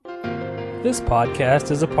This podcast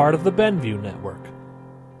is a part of the Benview Network.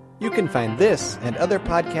 You can find this and other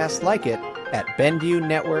podcasts like it at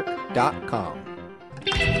BenviewNetwork.com.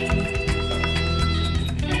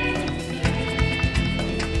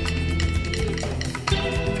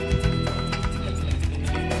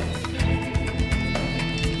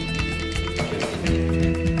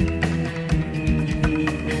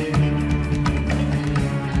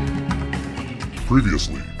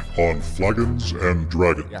 Previously on Flagons and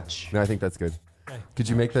Dragons. No, I think that's good. Could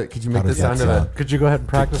you make the How the does sound that of a sound? Could you go ahead and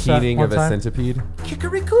practice that keening one of a time? centipede?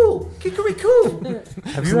 Kikarikoo! Kikarikoo!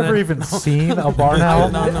 Have you ever even seen a barn owl?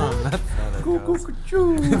 No, that's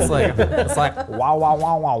It's like wow wow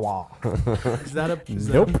wow wow wow. Is that a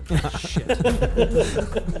Nope. Shit.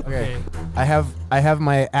 okay. I have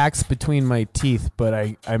my axe between my teeth, but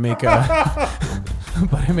I make a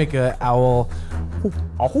owl.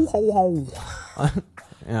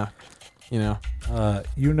 Yeah, you know.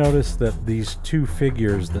 You notice that these two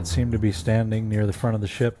figures that seem to be standing near the front of the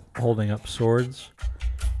ship holding up swords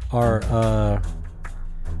are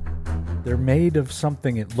they're made of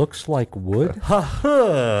something. It looks like wood.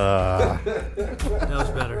 That was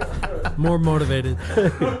better. More motivated.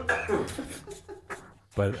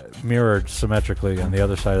 But mirrored symmetrically on the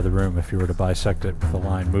other side of the room if you were to bisect it with a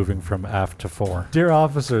line moving from aft to fore. Dear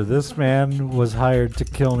officer, this man was hired to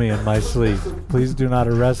kill me in my sleep. Please do not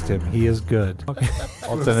arrest him. He is good. Okay.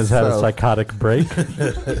 Alton has had a psychotic break.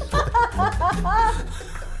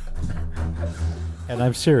 And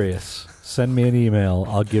I'm serious. Send me an email.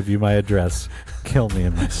 I'll give you my address. Kill me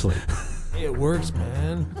in my sleep. Hey, it works,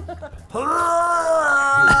 man.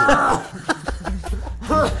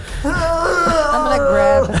 I'm gonna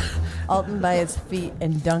grab Alton by his feet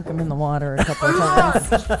and dunk him in the water a couple of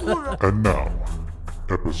times. And now,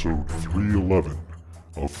 episode 311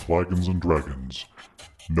 of Flagons and Dragons.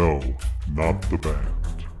 No, not the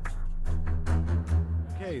band.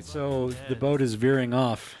 Okay, so the boat is veering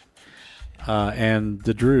off. And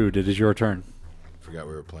the Druid, it is your turn. Forgot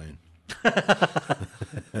we were playing. Thought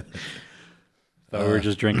we were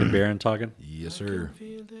just drinking beer and talking. Yes, sir.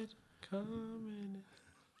 Feel it coming.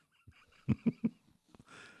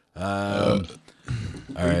 Are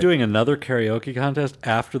you doing another karaoke contest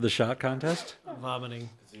after the shot contest? Vomiting.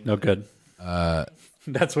 No good.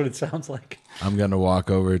 That's what it sounds like. I'm gonna walk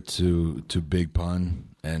over to Big Pun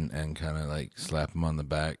and kind of like slap him on the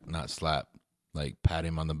back. Not slap, like pat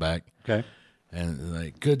him on the back. Okay. And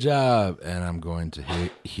like, good job. And I'm going to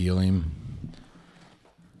heal him.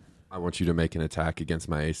 I want you to make an attack against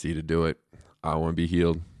my AC to do it. I want to be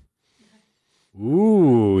healed.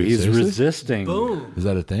 Ooh, he's Seriously? resisting. Boom. Is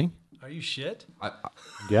that a thing? Are you shit?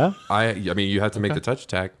 Yeah? I mean, you have to make the touch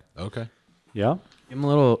attack. Okay. Yeah? Give him a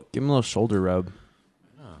little shoulder rub.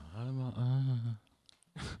 I'm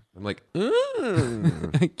like,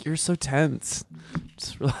 You're so tense.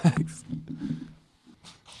 Just relax.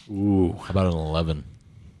 Ooh. How about an 11?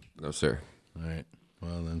 no, sir. All right.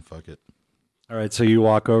 Well, then fuck it. All right, so you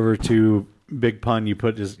walk over to Big Pun, you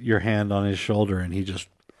put your hand on his shoulder, and he just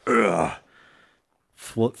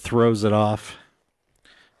throws it off.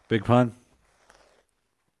 Big Pun?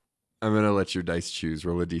 I'm going to let your dice choose.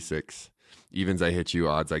 Roll a d6. Evens, I hit you.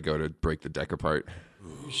 Odds, I go to break the deck apart.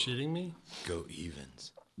 You shitting me? Go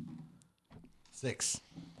evens. 6.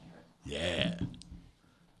 Yeah.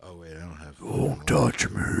 Oh, wait, I don't have... Don't touch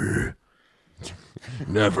me.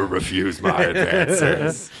 Never refuse my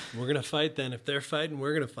advances. We're gonna fight then. If they're fighting,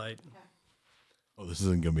 we're gonna fight. Oh, this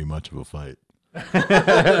isn't going to be much of a fight.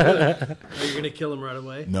 Are you gonna kill him right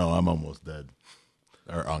away? No, I'm almost dead.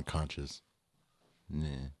 Or unconscious. Nah.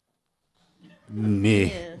 Nah.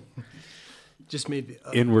 Just made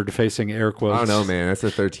the Inward-facing air quotes. I don't know, man. That's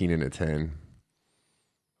a 13 and a 10.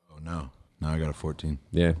 Oh, no. Now I got a 14.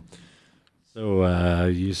 Yeah. So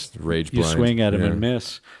you Rage you blind. swing at him Yeah. and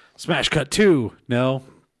miss. Smash cut 2. No.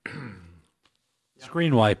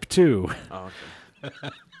 Screen wipe 2. Oh, okay.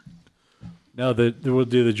 No, we'll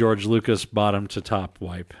do the George Lucas bottom to top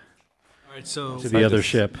wipe All right, so to the other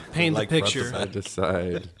ship. paint the picture. I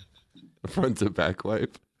decide. Front to back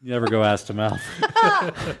wipe. You never go ass to mouth.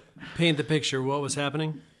 Paint the picture. What was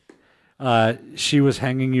happening? She was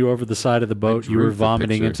hanging you over the side of the boat. You drew were the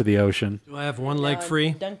vomiting picture. into the ocean. Do I have one leg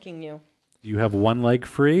free? Dunking you. You have one leg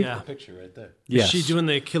free? Yeah. Picture right there. Yes. Is she doing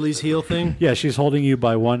the Achilles heel thing? Yeah, she's holding you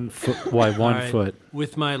by one foot. By one All right. foot.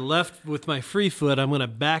 With my free foot, I'm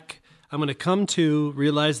gonna come to,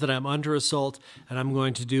 realize that I'm under assault, and I'm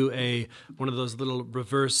going to do one of those little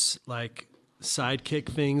reverse like sidekick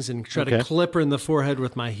things and try to clip her in the forehead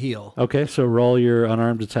with my heel. Okay, so roll your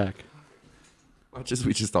unarmed attack. Watch as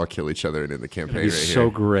we just all kill each other and in the campaign It'd right be so here.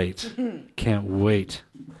 great. Can't wait.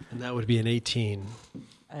 And that would be an 18.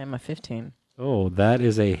 I am a 15. Oh, that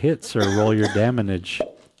is a hit, sir. Roll your damage.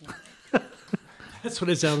 That's what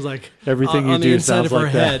it sounds like. Everything you on do the inside sounds of her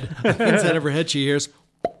like head. that. Inside of her head, she hears.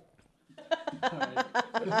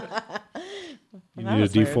 You That need a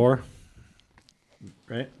was weird. D4,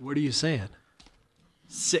 right? What are you saying?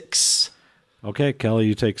 6. Okay, Kelly,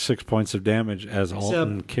 you take 6 points of damage as Except-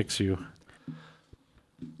 Alton kicks you.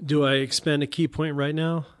 Do I expend a key point right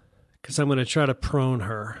now? Because I'm going to try to prone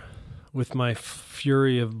her with my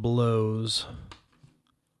fury of blows.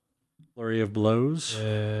 Flurry of blows.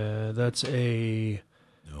 That's a.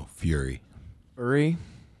 No, fury. Furry.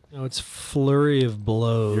 No, it's flurry of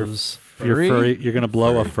blows. You're going to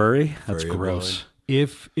blow a furry? That's Furry of gross.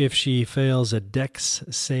 If she fails a dex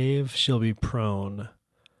save, she'll be prone.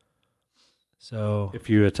 So If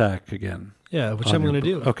you attack again. yeah, which on I'm your going to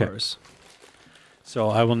do, of okay. course. So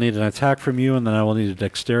I will need an attack from you, and then I will need a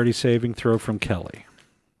dexterity saving throw from Kelly.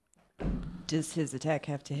 Does his attack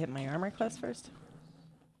have to hit my armor class first?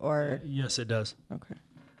 Or Yes, it does. okay,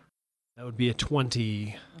 That would be a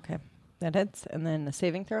 20. okay, that hits, and then a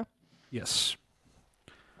saving throw. Yes.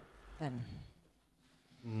 Then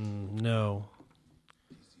No.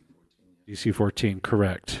 DC 14,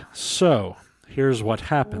 correct. So here's what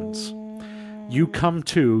happens. You come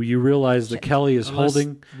to, you realize that Kelly is Unless-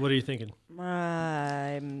 holding. What are you thinking?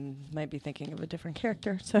 I might be thinking of a different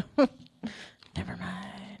character, so never mind.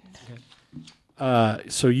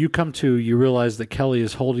 So you come to, you realize that Kelly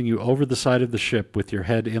is holding you over the side of the ship with your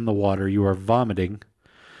head in the water. You are vomiting.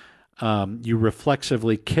 You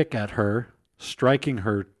reflexively kick at her, striking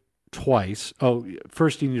her twice. Oh,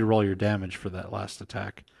 first you need to roll your damage for that last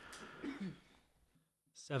attack.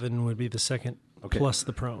 7 would be the second, Okay. plus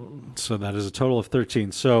the prone. So that is a total of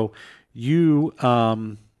 13. So you are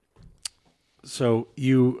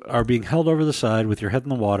being held over the side with your head in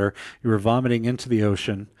the water. You are vomiting into the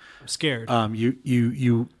ocean. I'm scared.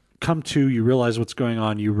 You come to, you realize what's going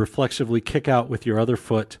on. You reflexively kick out with your other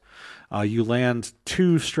foot. You land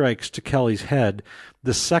 2 strikes to Kelly's head.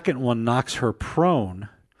 The second one knocks her prone.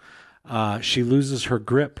 She loses her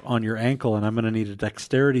grip on your ankle, and I'm going to need a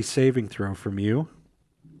dexterity saving throw from you.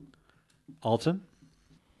 Alton?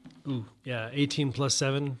 Ooh, yeah, 18 plus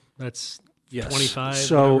 7. That's Yes. 25.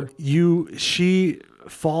 So whatever. she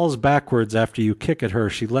falls backwards after you kick at her.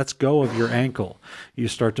 She lets go of your ankle. You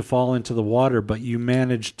start to fall into the water, but you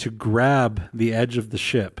manage to grab the edge of the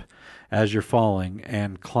ship as you're falling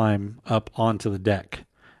and climb up onto the deck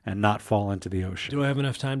and not fall into the ocean. Do I have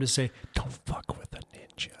enough time to say, don't fuck with a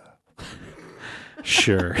ninja?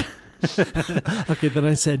 Sure. Okay, then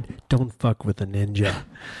I said, don't fuck with a ninja.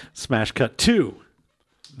 Smash cut to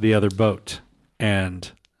the other boat.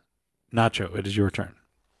 And Nacho, it is your turn.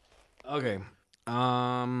 Okay.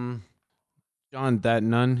 John, that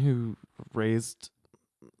nun who raised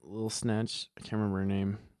Little Snatch, I can't remember her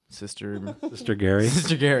name. Sister Gary.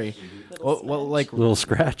 Sister Gary. Well, like Little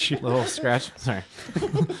Scratch. Little Scratch. Sorry.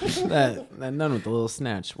 that nun with the little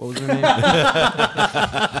snatch. What was her name?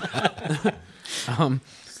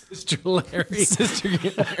 Sister Larry. Sister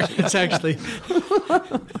Larry. It's actually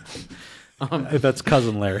That's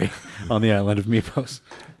Cousin Larry on the island of Mypos.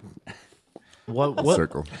 What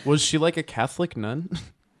Circle. was she, like a Catholic nun?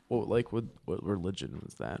 What religion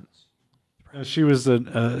was that? She was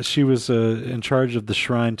in charge of the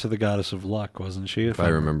shrine to the goddess of luck, wasn't she? If I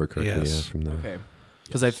remember correctly, yes. yeah, from the Okay.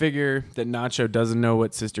 Because I figure that Nacho doesn't know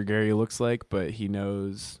what Sister Gary looks like, but he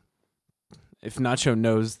knows. If Nacho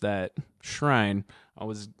knows that shrine, I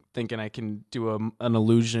was thinking I can do an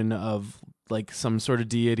illusion of like some sort of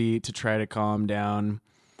deity to try to calm down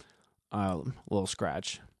Little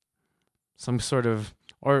Scratch. Some sort of,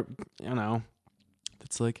 or, you know,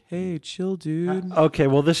 it's like, hey, chill, dude. Okay,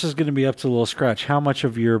 well, this is going to be up to Little Scratch. How much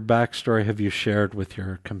of your backstory have you shared with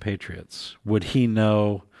your compatriots? Would he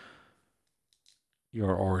know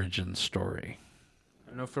your origin story? I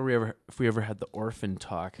don't know if we ever had the orphan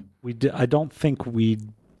talk. We did. I don't think we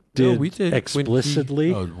did. we did.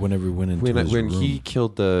 Explicitly. Oh, whenever we went into his when room. he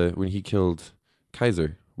killed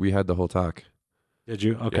Kaiser, we had the whole talk. Did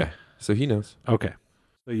you? Okay. Yeah. So he knows. Okay.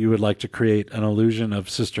 So you would like to create an illusion of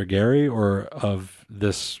Sister Gary or of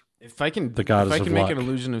this? If I can, The goddess if I of can make luck. an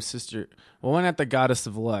illusion of Sister, well, why not the goddess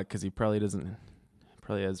of luck? Because he probably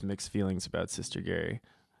has mixed feelings about Sister Gary,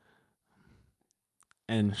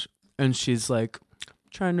 and she's like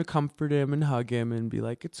trying to comfort him and hug him and be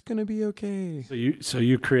like, "It's gonna be okay." So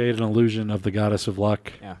you create an illusion of the goddess of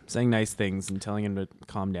luck. Yeah, saying nice things and telling him to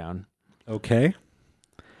calm down. Okay.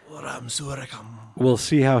 We'll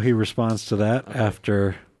see how he responds to that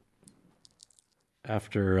after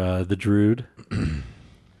the Druid.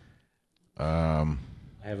 I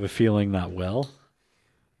have a feeling not well,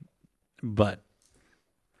 but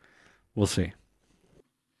We'll see.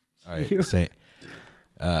 All right, say.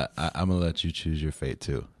 I'm gonna let you choose your fate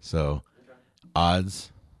too. So,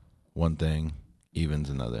 odds, one thing, evens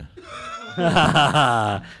another.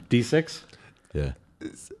 D6. Yeah.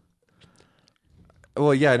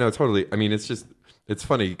 Well, yeah, no, totally. I mean, it's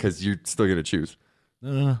funny because you're still gonna choose.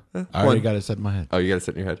 No. I already got it set in my head. Oh, you got it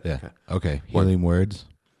set in your head. Yeah. Okay. Healing words.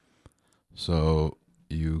 So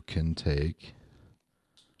you can take.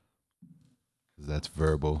 That's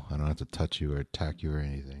verbal. I don't have to touch you or attack you or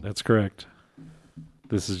anything. That's correct.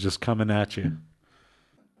 This is just coming at you.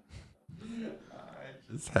 I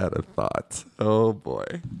just had a thought. Oh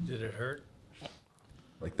boy. Did it hurt?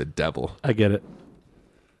 Like the devil. I get it.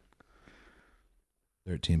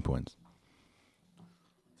 13 points.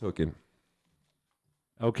 Token.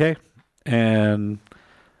 Okay. And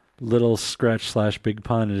little scratch / big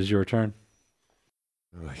pun, it is your turn.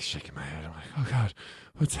 I'm like shaking my head. I'm like, oh God,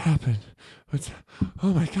 what's happened?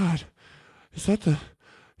 Oh my God. Is that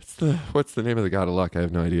what's the name of the god of luck? I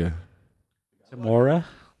have no idea. Tamora?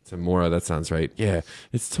 Tamora, that sounds right. Yeah,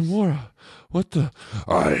 it's Tamora. What the?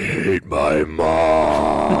 I hate my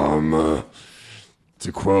mom.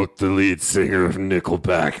 To quote the lead singer of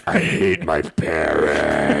Nickelback, I hate my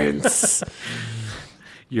parents.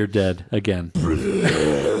 You're dead again. Oh,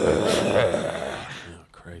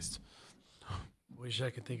 Christ. Wish I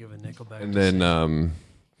could think of a Nickelback. And then,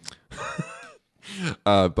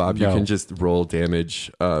 Bob, you can just roll damage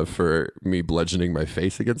for me bludgeoning my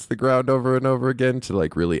face against the ground over and over again to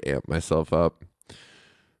like really amp myself up.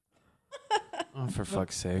 Oh, for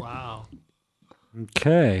fuck's sake. Wow.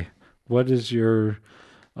 Okay. What is your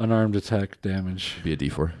unarmed attack damage? Be a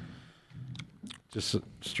D4. Just a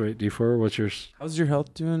straight D4? What's yours? How's your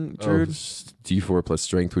health doing, Jared? D4 plus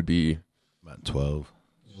strength would be about 12.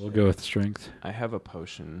 We'll go with strength. I have a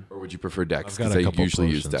potion. Or would you prefer Dex? I've got Because a I couple usually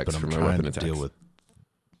potions, use Dex but for I'm my trying weapon to attacks. deal with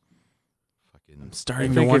I'm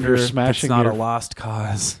starting I to think if wonder you're if it's smashing not your- a lost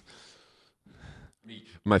cause.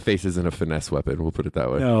 My face isn't a finesse weapon. We'll put it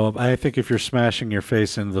that way. No, I think if you're smashing your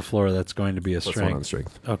face into the floor, that's going to be a Plus strength. 1 on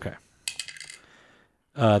strength. Okay.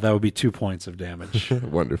 That would be 2 points of damage.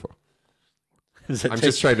 Wonderful. Does that I'm take-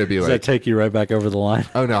 just trying to be Does like. that take you right back over the line?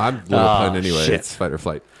 Oh no, I'm little pun anyway. Shit. It's fight or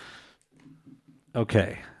flight.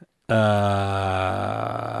 Okay.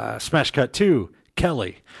 Smash cut 2.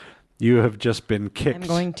 Kelly, you have just been kicked. I'm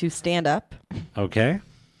going to stand up. Okay.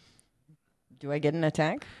 Do I get an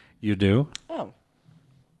attack? You do. Oh.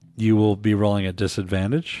 You will be rolling at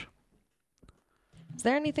disadvantage. Is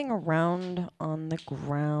there anything around on the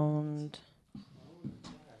ground?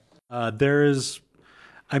 There's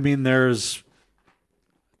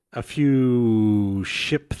a few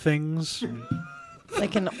ship things.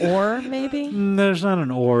 Like an oar, maybe? There's not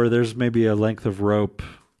an oar. There's maybe a length of rope.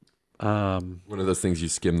 One of those things you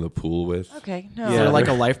skim the pool with. Okay, no. Is there like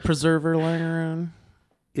a life preserver lying around?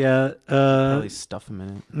 Yeah. Probably stuff them in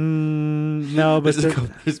it. No, but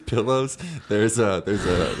there's pillows. There's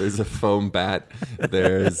a foam bat.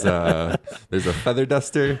 There's a feather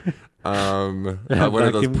duster. One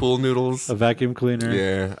of those pool noodles. A vacuum cleaner.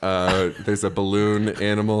 Yeah. There's a balloon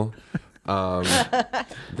animal.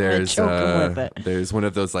 There's one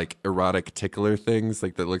of those like erotic tickler things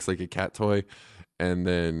like that looks like a cat toy, and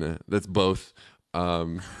then that's both.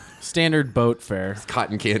 Standard boat fare.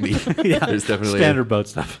 Cotton candy. Yeah, there's definitely standard boat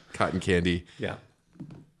stuff. Cotton candy. Yeah.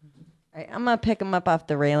 All right, I'm going to pick him up off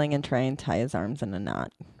the railing and try and tie his arms in a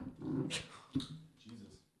knot.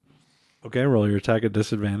 Okay, roll your attack at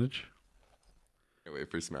disadvantage. Can't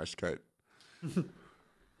wait for smash cut.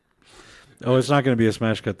 Oh, it's not going to be a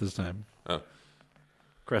smash cut this time. Oh.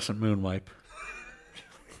 Crescent moon wipe.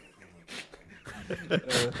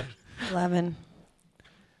 11.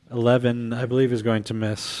 11, I believe, is going to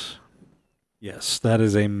miss. Yes, that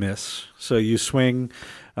is a miss. So you swing.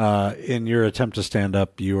 In your attempt to stand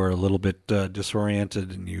up, you are a little bit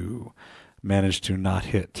disoriented, and you manage to not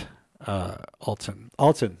hit Alton.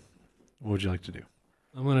 Alton, what would you like to do?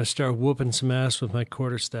 I'm going to start whooping some ass with my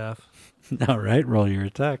quarterstaff. All right, roll your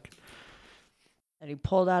attack. That he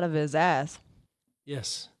pulled out of his ass.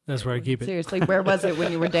 Yes, that's where I keep it. Seriously, where was it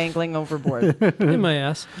when you were dangling overboard? In my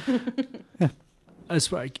ass.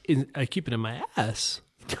 That's why I keep it in my ass.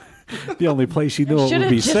 The only place you know it would Should've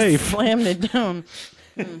be just safe. Slammed it down.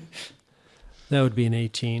 That would be an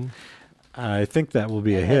 18. I think that will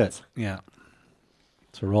be a hit. Yeah.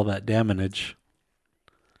 So roll that damage.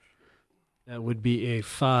 That would be a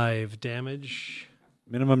 5 damage.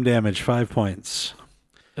 Minimum damage, 5 points.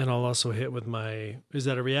 And I'll also hit with my. Is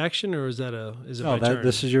that a reaction or is it No, my turn?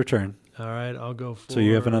 this is your turn. All right, I'll go for. So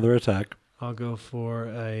you have another attack. I'll go for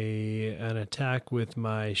an attack with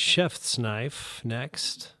my chef's knife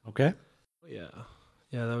next. Okay. Yeah,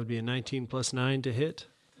 Yeah, that would be a 19 plus 9 to hit.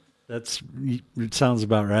 It sounds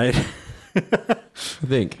about right. I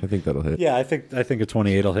think that'll hit. Yeah, I think a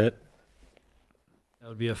 28 will hit. That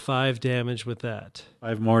would be a 5 damage with that.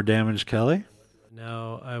 5 more damage, Kelly.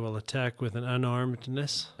 Now I will attack with an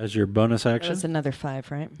unarmedness. As your bonus That action. was another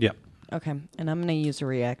 5, right? Yep. Okay, and I'm going to use a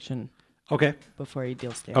reaction Okay. before he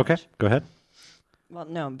deals damage. Okay. Go ahead. Well,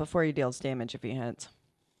 no, before he deals damage if he hits.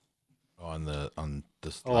 On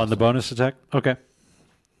this. Oh, on the bonus attack. Okay.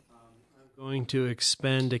 Going to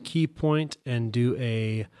expend a key point and do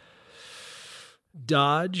a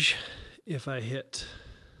dodge if I hit.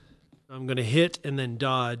 I'm going to hit and then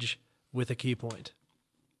dodge with a key point.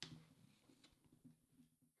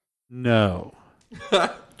 No.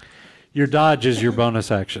 Your dodge is your bonus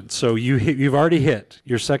action. So you've already hit.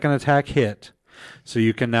 Your second attack hit. So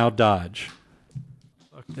you can now dodge.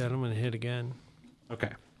 Fuck that, I'm going to hit again. Okay.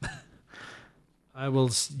 I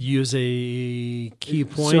will use a key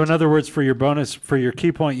point. So in other words, for your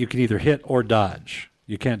key point, you can either hit or dodge.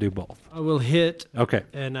 You can't do both. I will hit. Okay.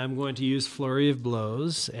 And I'm going to use Flurry of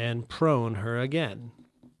Blows and prone her again.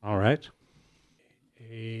 All right.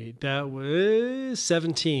 That was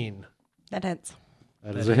 17. That hits.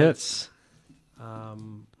 That is a hit. Hits.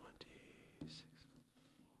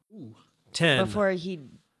 10. Before he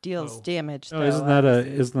deals damage, though. Oh, isn't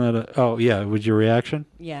that a? Oh, yeah. With your reaction.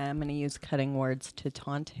 Yeah, I'm going to use cutting words to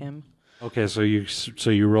taunt him, Okay, so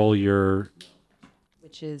you roll your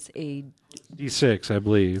which is a D6, I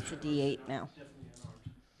believe. D8 now.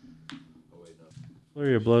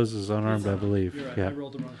 Flurry of Blows is unarmed, I believe. You're right, Yeah. I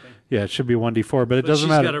rolled the wrong thing. Yeah, it should be 1d4, but it But doesn't she's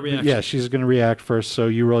matter. got a reaction. Yeah, she's going to react first. So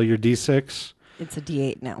you roll your d6. It's a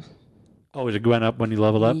D8 now. Oh, it went up when you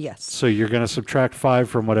leveled up? Yes. So you're going to subtract 5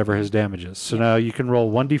 from whatever his damage is. So now you can roll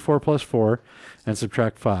 1d4 plus 4 and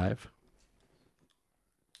subtract 5.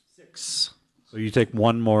 6. So you take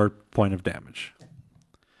 1 more point of damage.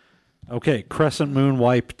 Okay, Crescent Moon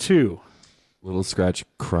Wipe 2. Little Scratch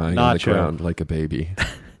crying on the Nacho. ground like a baby.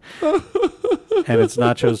 And it's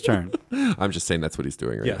Nacho's turn. I'm just saying that's what he's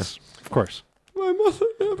doing right Yes, of course. now. My mother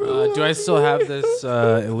never Do I still have this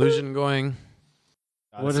illusion going?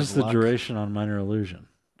 What is the duration on Minor Illusion?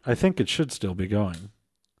 I think it should still be going.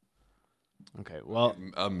 Okay, well,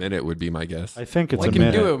 A minute would be my guess. I think it's I a can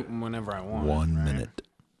minute. do it whenever I want. 1 minute.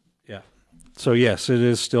 Yeah. So yes, it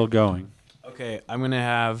is still going. Okay, I'm going to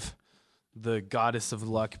have the Goddess of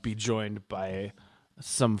Luck be joined by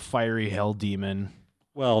some fiery hell demon.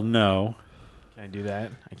 Well, no. Can I do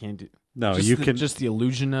that? I can't do. No, just you the, can. just the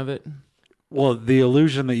illusion of it. Well, the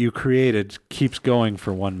illusion that you created keeps going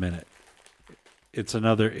for 1 minute. It's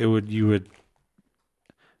another. You would. It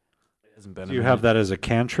hasn't been. Do you have that as a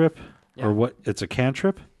cantrip, or what? It's a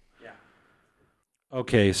cantrip. Yeah.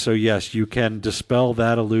 Okay, so yes, you can dispel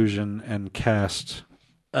that illusion and cast.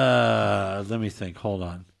 Let me think. Hold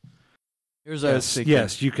on. Here's what I was Yes, thinking.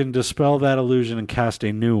 yes, you can dispel that illusion and cast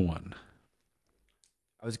a new one.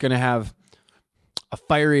 I was gonna have a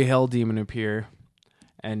fiery hell demon appear,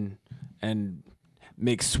 and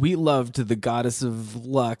make sweet love to the Goddess of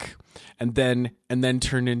Luck, and then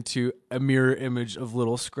turn into a mirror image of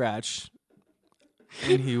Little Scratch,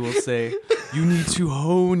 and he will say, "You need to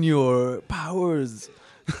hone your powers."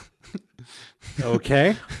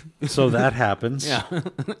 Okay, so that happens. Yeah,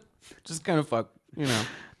 just kind of fuck,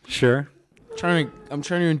 Sure. I'm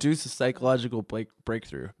trying to induce a psychological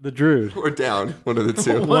breakthrough. The Druid. Or down, one of the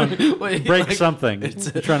two. Break something.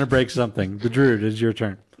 You're trying to break something. The Druid, it's your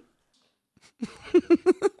turn.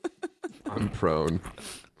 I'm prone,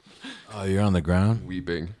 Oh, you're on the ground?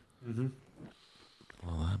 weeping.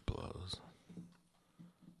 Well, that blows.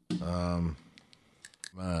 I'm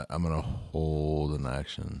going to hold an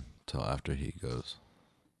action till after he goes.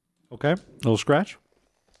 Okay. Little scratch.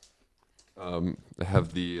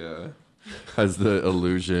 Have the has the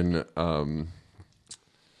illusion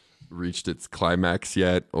reached its climax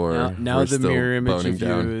yet, or Now we're the still mirror image boning of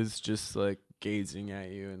down? you is just like gazing at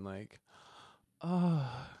you and like, oh,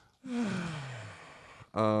 you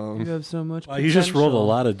have so much. You just rolled a potential."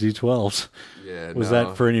 lot of d12s. Yeah, Was no.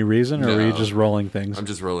 that for any reason, or were you No. just rolling things? I'm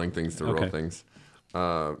just rolling things to roll Okay. things.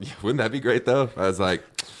 Wouldn't that be great though? I was like,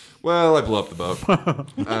 well, I blew up the boat.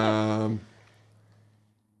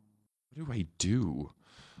 What do I do?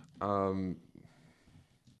 Into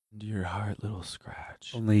your heart, Little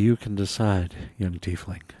Scratch. Only you can decide, young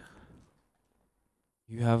tiefling.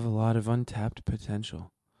 You have a lot of untapped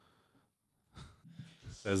potential.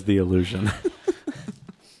 Says the illusion.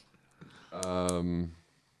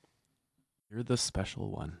 You're the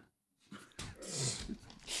special one.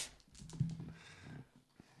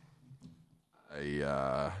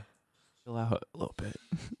 I Chill out a little bit.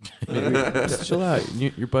 Just chill out.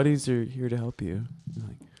 Your buddies are here to help you.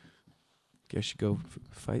 guess you go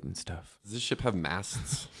fight and stuff. Does this ship have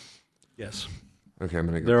masts? Yes. Okay, I'm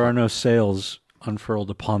gonna go. There are no sails unfurled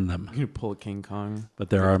upon them. I'm gonna pull a King Kong. But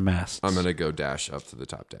there are masts. I'm gonna go dash up to the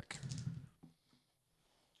top deck.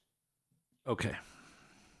 Okay.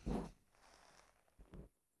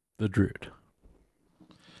 The Druid.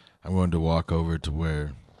 I'm going to walk over to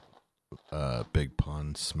where Big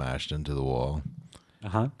Pun smashed into the wall.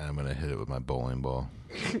 Uh-huh. And I'm going to hit it with my bowling ball.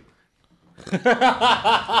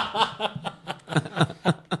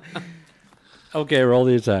 Okay, roll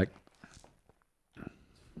the attack.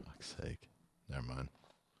 Fuck's sake. Never mind.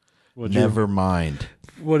 What'd mind.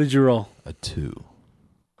 What did you roll? A 2.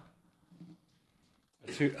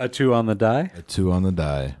 A 2 on the die? A 2 on the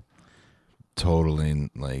die.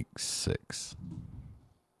 Totaling like 6.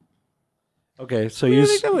 Okay, so I you...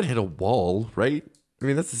 think that would hit a wall, right? I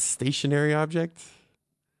mean, that's a stationary object.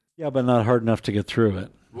 Yeah, but not hard enough to get through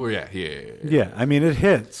it. Well, yeah. Yeah, I mean, it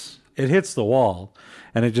hits. It hits the wall,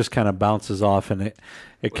 and it just kind of bounces off, and it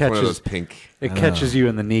It's catches... one of those pink. It catches you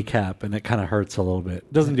in the kneecap, and it kind of hurts a little bit.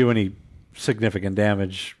 It doesn't do any significant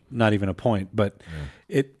damage, not even a point, but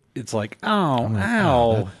it's like,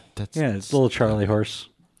 ow. That's Yeah, it's a little Charlie horse.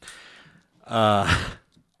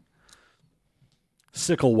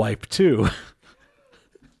 Sickle wipe, too.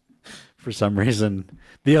 For some reason.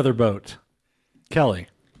 The other boat. Kelly.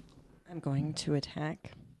 I'm going to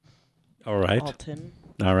attack All right. Alton.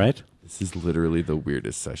 All right. This is literally the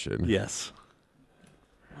weirdest session. Yes.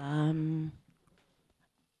 I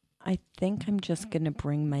think I'm just going to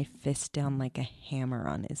bring my fist down like a hammer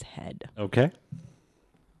on his head. Okay.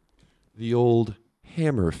 The old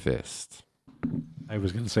hammer fist. I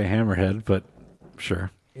was going to say hammerhead, but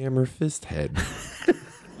sure. Hammer fist head.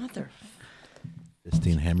 Mother.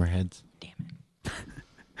 15 hammerheads.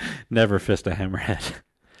 Never fist a hammerhead.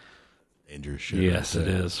 Dangerous shit. Yes, it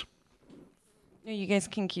is. No, you guys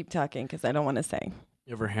can keep talking because I don't want to say.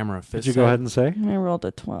 You ever hammer a fist? Did you go ahead and say? I rolled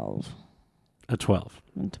a 12. A 12.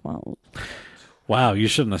 And 12. Wow, you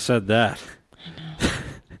shouldn't have said that.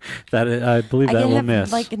 I believe I that will have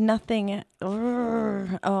miss. like nothing.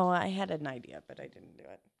 Oh, I had an idea, but I didn't do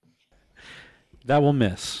it. That will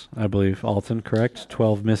miss, I believe. Alton, correct?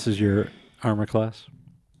 12 misses your armor class?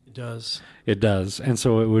 It does. It does. And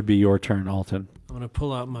so it would be your turn, Alton. I'm going to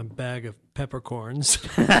pull out my bag of peppercorns.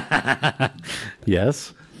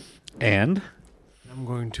 Yes. And? I'm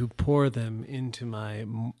going to pour them into my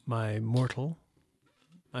mortar,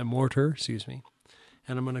 excuse me.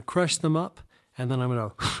 And I'm going to crush them up, and then I'm going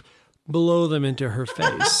to blow them into her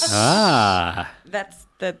face. Ah. That's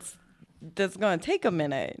going to take a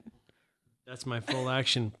minute. That's my full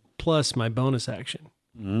action plus my bonus action.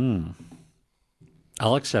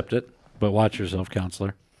 I'll accept it, but watch yourself,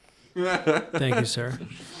 counselor. Thank you, sir.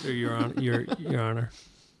 Your honor.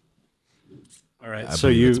 All right. I So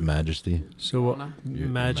believe you, it's Majesty. So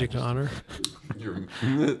magic honor.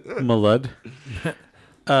 Malud.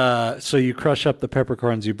 So you crush up the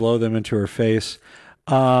peppercorns. You blow them into her face.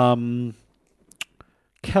 Kelly,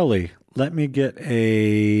 let me get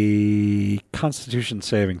a Constitution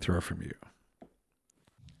saving throw from you.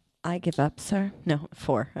 I give up, sir. No,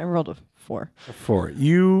 4. I rolled a 4. 4.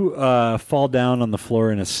 You fall down on the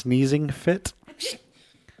floor in a sneezing fit. It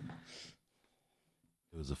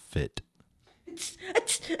was a fit.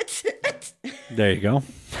 There you go.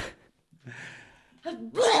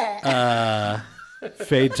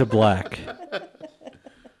 Fade to black.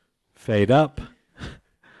 Fade up.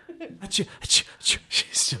 She's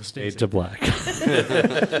still Fade sneezing. to black.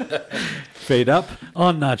 Fade up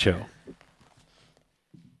on Nacho.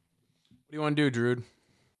 What do you want to do, Druid?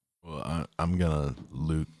 Well, I'm going to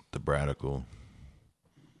loot the Bradical.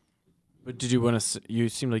 But did you want to? You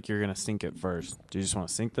seem like you're gonna sink it first. Do you just want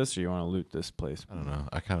to sink this, or you want to loot this place? I don't know.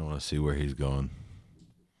 I kind of want to see where he's going.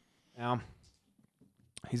 Yeah,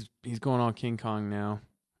 he's going on King Kong now.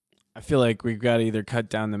 I feel like we've got to either cut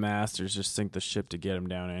down the mast or just sink the ship to get him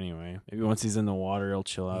down anyway. Maybe once he's in the water, he'll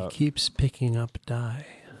chill He out. keeps picking up die.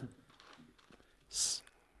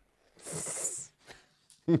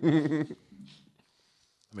 I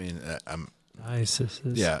mean, I'm...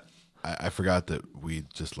 Isis's. Yeah, I forgot that we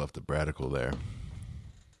just left the Bradical there.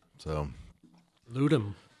 So... Loot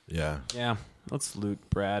him. Yeah. Yeah, let's loot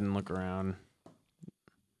Brad and look around.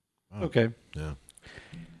 Oh, Okay. Yeah.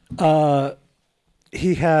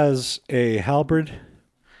 He has a halberd.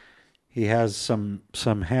 He has some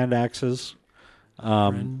hand axes. They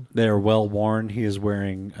are well worn. He is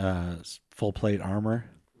wearing full plate armor.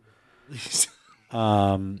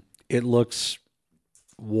 It looks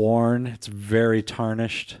worn. It's very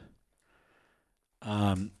tarnished.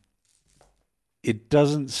 It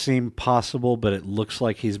doesn't seem possible, but it looks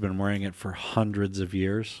like he's been wearing it for hundreds of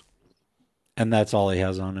years. And that's all he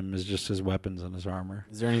has on him is just his weapons and his armor.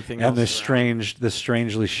 Is there anything And else? this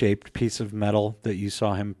strangely shaped piece of metal that you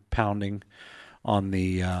saw him pounding on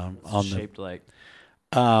the shaped like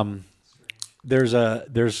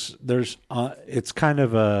it's kind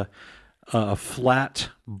of a flat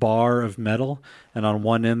bar of metal, and on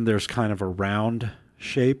one end there's kind of a round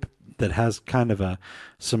shape that has kind of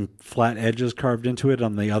some flat edges carved into it.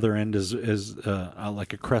 On the other end is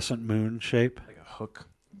like a crescent moon shape, like a hook,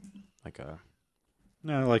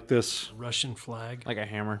 like this Russian flag. like a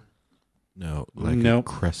hammer. No, like Nope.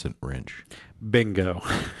 a crescent wrench. Bingo.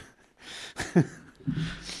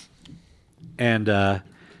 And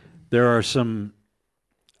there are some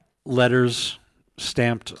letters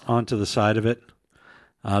stamped onto the side of it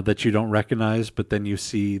that you don't recognize, but then you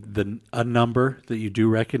see a number that you do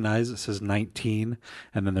recognize. It says 19,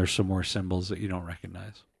 and then there's some more symbols that you don't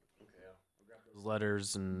recognize. Those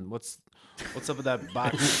letters and what's up with that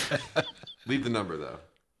box? Leave the number though.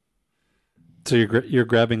 So you're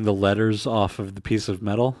grabbing the letters off of the piece of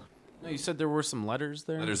metal, No, you said there were some letters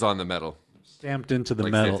there. Letters on the metal. stamped into the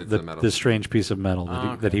Like metal, stamped into the metal. the strange piece of metal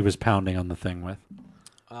Oh, that he was pounding on the thing with.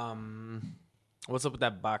 What's up with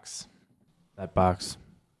that box? That box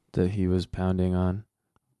that he was pounding on.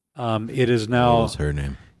 It is What now. was her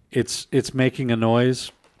name? It's making a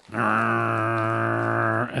noise,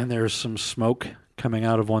 and there's some smoke coming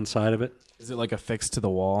out of one side of it. Is it like affixed to the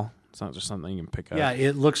wall? It's not just something you can pick up. Yeah,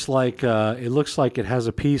 it looks like it has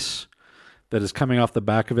a piece that is coming off the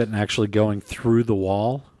back of it and actually going through the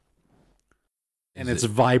wall, and it's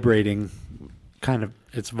vibrating.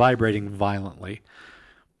 It's vibrating violently.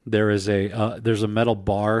 There's a metal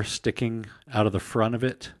bar sticking out of the front of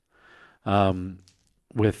it,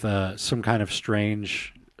 with some kind of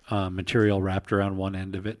strange material wrapped around one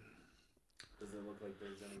end of it.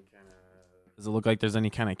 Does it look like there's any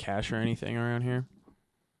kind of cash or anything around here?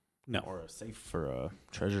 No, Or a safe or a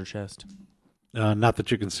treasure chest? not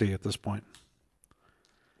that you can see at this point.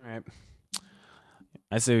 All right.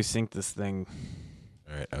 I say we sink this thing.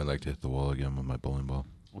 All right, I would like to hit the wall again with my bowling ball.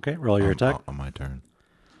 Okay, roll your attack. On my turn.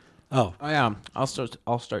 Oh, Oh yeah, I'll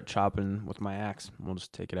start chopping with my axe. We'll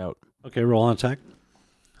just take it out. okay, roll an attack.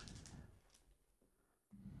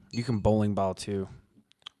 You can bowling ball too.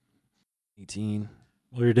 18,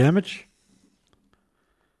 Roll your damage.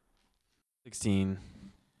 16.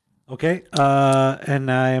 Okay,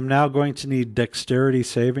 and I am now going to need dexterity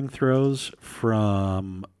saving throws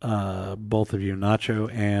from both of you,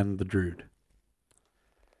 Nacho and the Druid.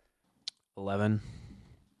 11.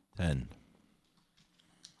 10.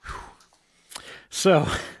 So,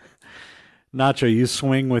 Nacho, you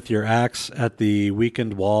swing with your axe at the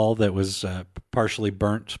weakened wall that was partially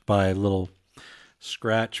burnt by a little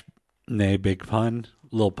scratch. Nay, big pun.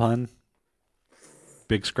 Little pun.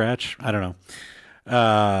 Big scratch. I don't know.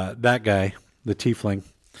 That guy, the tiefling.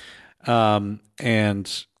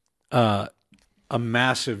 And a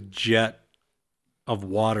massive jet of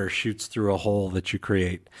water shoots through a hole that you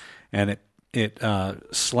create. And it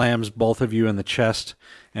slams both of you in the chest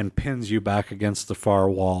and pins you back against the far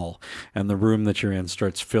wall, and the room that you're in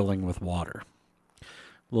starts filling with water.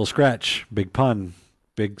 Little scratch, big pun,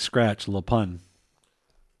 big scratch, little pun.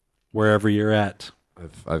 Wherever you're at.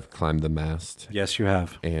 I've climbed the mast. Yes, you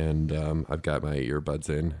have. And I've got my earbuds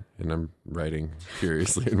in, and I'm writing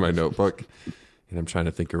furiously in my notebook, and I'm trying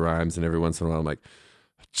to think of rhymes, and every once in a while I'm like,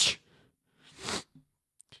 just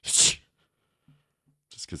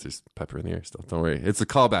because there's pepper in the air still. Don't worry. It's a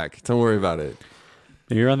callback. Don't worry about it.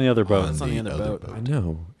 You're on the other boat. It's on the other boat. I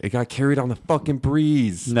know. It got carried on the fucking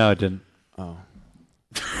breeze. No, it didn't. Oh.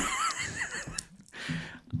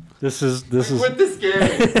 This is With this game.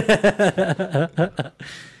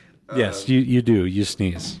 yes, you do. You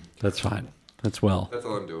sneeze. That's fine. That's well. That's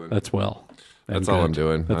all I'm doing. That's well. and That's all good. I'm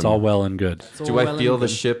doing. That's I'm- all well and good. Do I feel the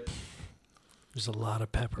ship There's a lot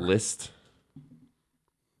of pepper. list?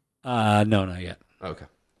 No, not yet. Okay.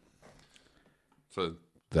 So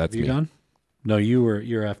that's Have you me. gone? No,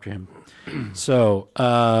 you're after him. So,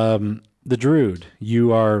 the Druid,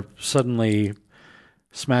 you are suddenly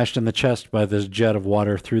smashed in the chest by this jet of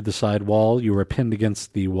water through the side wall. You are pinned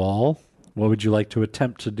against the wall. What would you like to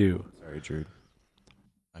attempt to do? Sorry, Drew.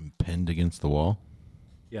 I'm pinned against the wall.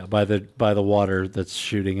 Yeah, by the water that's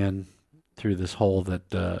shooting in through this hole that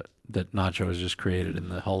Nacho has just created in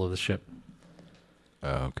the hull of the ship.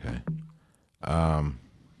 Oh, okay.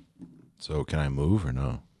 So can I move or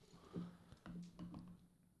no?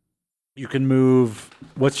 You can move.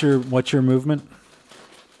 What's your movement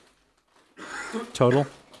total?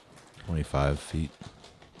 25 feet.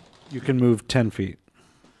 You can move 10 feet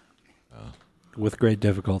with great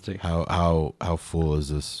difficulty. How full is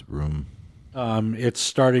this room? It's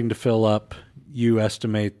starting to fill up. you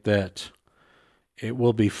estimate that it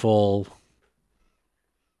will be full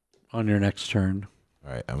on your next turn.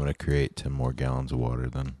 All right, I'm going to create 10 more gallons of water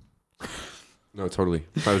then. No, totally.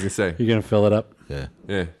 I was gonna say. You're gonna fill it up. Yeah.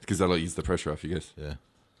 Yeah, because that'll ease the pressure off you guys. Yeah.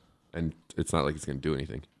 And it's not like it's gonna do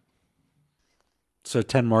anything. So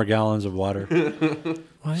 10 more gallons of water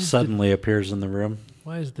suddenly appears in the room.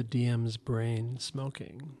 Why is the DM's brain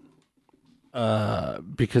smoking?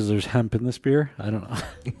 Because there's hemp in this beer. I don't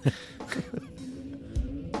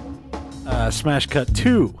know. Smash cut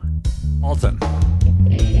 2. Alton.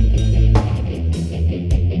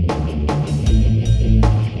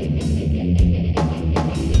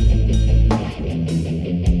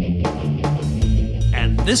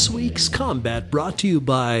 And this week's combat brought to you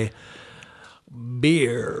by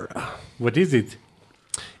beer. What is it?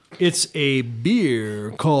 It's a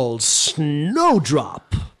beer called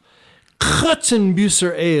Snowdrop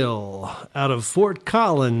Kutzenbusser Ale out of Fort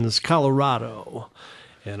Collins, Colorado.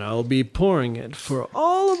 And I'll be pouring it for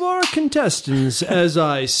all of our contestants as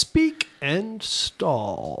I speak and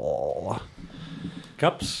stall.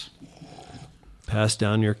 Cups. Pass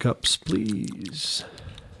down your cups, please.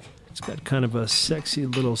 It's got kind of a sexy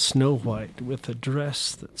little Snow White with a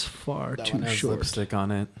dress that's far That too one has short. lipstick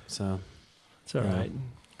on it, so It's all Yeah. right.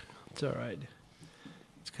 It's all right.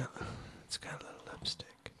 It's got a little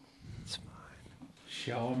lipstick. It's fine.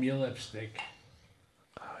 Show him your lipstick.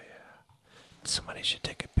 Oh yeah. Somebody should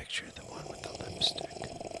take a picture of the one with the lipstick.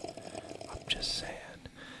 I'm just saying.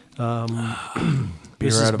 This Beer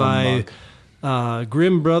is out of a by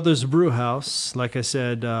Grimm Brothers Brewhouse. Like I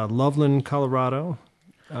said, Loveland, Colorado.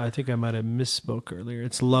 I think I might have misspoke earlier.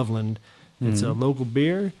 It's Loveland. It's a local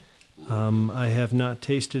beer. I have not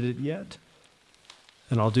tasted it yet,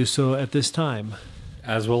 and I'll do so at this time.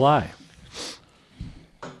 As will I.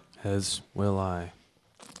 as will I.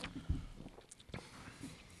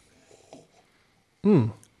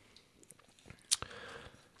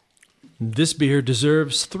 This beer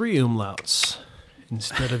deserves 3 umlauts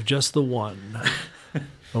instead of just the one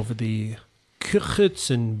over the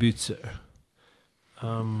Kutzenbusser.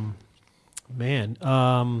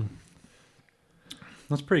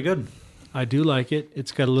 That's pretty good. I do like it.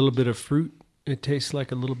 It's got a little bit of fruit. It tastes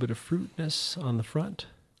like a little bit of fruitness on the front.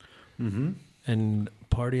 Mm-hmm. And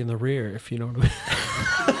party in the rear, if you know what I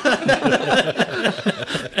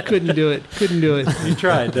mean. Couldn't do it. You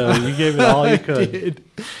tried, though. You gave it all you could. Did.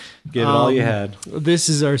 Gave it all you had. This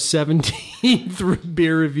is our 17th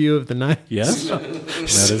beer review of the night. Yes, that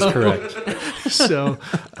is correct. So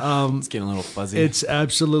It's getting a little fuzzy. it's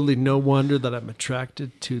absolutely no wonder that I'm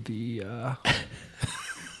attracted to the...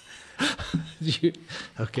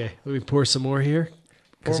 Okay, let me pour some more here.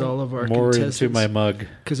 Because all of our More contestants... into my mug.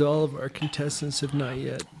 Because all of our contestants have not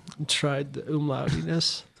yet tried the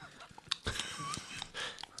umlautiness.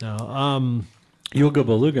 No, Yoga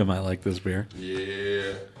Beluga might like this beer.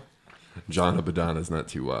 Yeah. John Abadana's not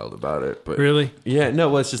too wild about it, but really? yeah, no,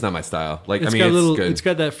 well, it's just not my style. Like, It's I mean, got it's a little. good. It's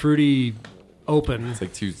got that fruity open. It's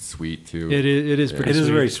like too sweet too. It is pretty It is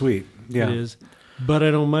sweet. very sweet. Yeah. It is. But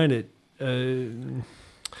I don't mind it.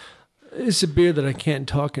 It's a beer that I can't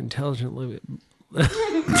talk intelligently with.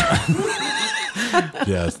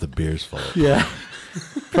 Yeah, it's the beer's fault. Yeah.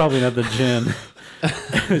 Probably not the gin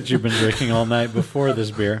that you've been drinking all night before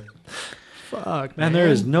this beer. Fuck, Man, there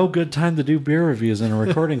is no good time to do beer reviews in a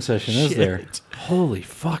recording session, is there? Shit. Holy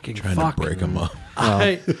fucking Trying fuck. to break them up.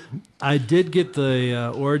 I did get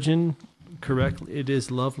the origin correctly. It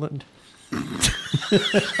is Loveland.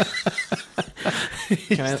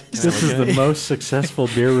 This is the most successful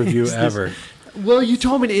beer review ever. Well, you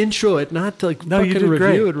told me to intro it, not to like No, you fucking did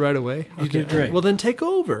review great. it right away. You did great. Well, then take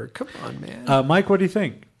over. Come on, man. Mike, what do you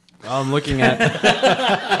think? I'm looking at.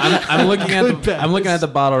 I'm looking at. I'm looking at the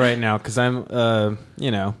bottle right now because I'm I'm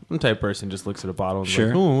the type of person who just looks at a bottle and is Sure.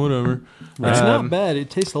 like, oh, whatever. It's not bad. It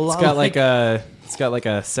tastes a lot. It's got like a. It's got like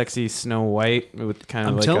a sexy Snow White with kind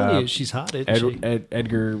of I'm like telling a you, she's hot. Isn't she?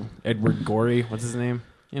 Edward Gorey. What's his name?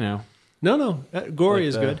 No. Gory like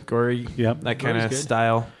is the good. Gory. Yep. That kind Gory's of good.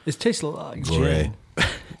 style. It tastes a lot like Gory.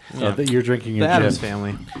 gin. You're drinking The your Addams gin.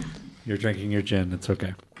 Family. You're drinking your gin. It's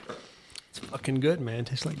okay. It's fucking good, man. It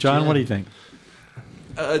tastes like John, gin. what do you think?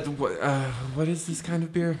 What is this kind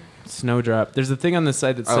of beer? Snowdrop. There's a thing on the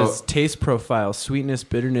side that says taste profile, sweetness,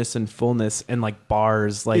 bitterness, and fullness, and like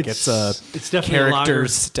bars. Like it's definitely character a lager.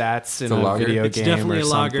 stats in a a lager? video It's game definitely or a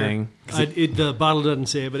lager. something. The bottle doesn't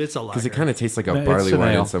say it, but it's a lager. Because it kind of tastes like a No, it's barley an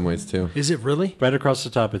wine ale. in some ways too. Is it really? Right across the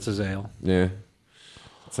top, it says ale. Yeah.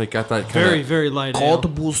 It's like got that kind Very, of very light ale.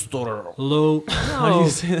 Booster. Low. How do No, you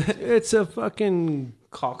say that? it's a fucking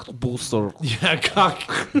Cock booster. Yeah, cock.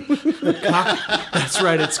 That's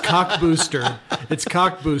right. It's cock booster. It's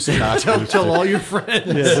cock booster. Tell all your friends.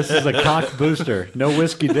 Yeah, this is a cock booster. No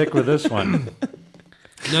whiskey dick with this one.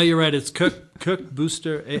 No, you're right. It's cook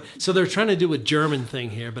booster. So they're trying to do a German thing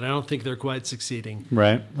here, but I don't think they're quite succeeding.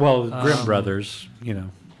 Right. Well, Grimm Brothers,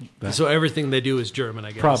 So everything they do is German,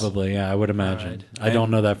 I guess. Probably, yeah, I would imagine. Right. I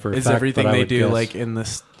don't know that for a fact. Is everything but I they would do guess. like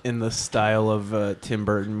in the style of a Tim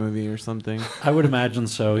Burton movie or something? I would imagine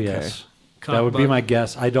so, yes. Cock that would be butt. my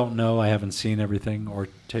guess. I don't know. I haven't seen everything or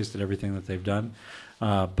tasted everything that they've done.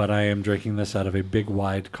 But I am drinking this out of a big,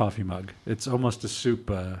 wide coffee mug. It's almost a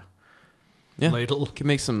soup ladle. Can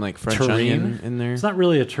make some like French tureen onion in there. It's not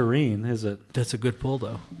really a tureen, is it? That's a good pull,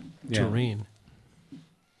 though. Yeah. Tureen.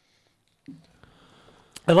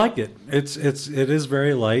 I like it. It is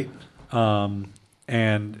very light, and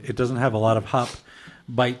it doesn't have a lot of hop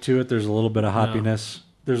bite to it. There's a little bit of hoppiness.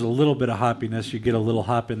 There's a little bit of hoppiness. You get a little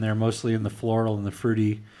hop in there, mostly in the floral and the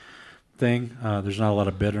fruity thing. There's not a lot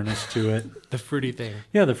of bitterness to it. The fruity thing.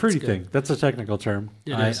 Yeah, the fruity thing. That's a technical term.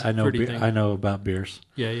 It is. I know. Fruity thing. I know about beers.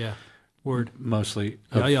 Yeah. Word. Mostly.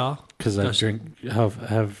 Yeah. Because I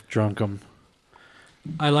have drunk them.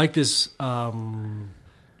 I like this.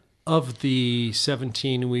 Of the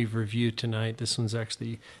 17 we've reviewed tonight, this one's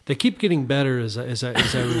actually, they keep getting better as I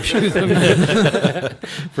review them.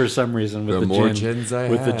 For some reason, with The the more gin, gins I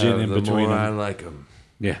with have, the gin in the between more I them. like them.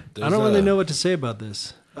 Yeah, I don't really know what to say about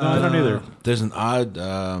this. I don't either. There's an odd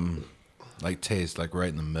like taste, like right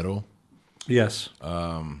in the middle. Yes.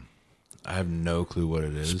 I have no clue what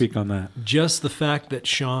it is. Speak on that. Just the fact that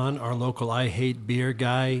Sean, our local I Hate Beer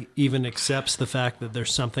guy, even accepts the fact that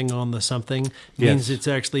there's something on the something means it's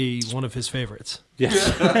actually one of his favorites.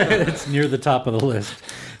 Yes, it's near the top of the list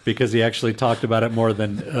because he actually talked about it more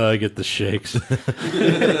than I get the shakes. No,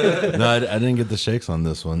 I didn't get the shakes on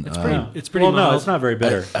this one. It's pretty well, mild. no, it's not very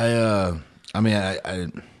bitter. I mean, I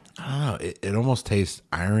don't know. It almost tastes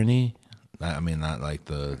irony. I mean, not like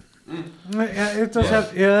the. It does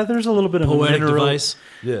have. Yeah, there's a little bit of Poetic mineral. device.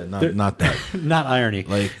 Yeah, not that. Not irony.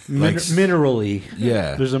 Like minerally.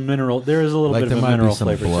 Yeah. There's a mineral. There is a little Like bit there of a might mineral be some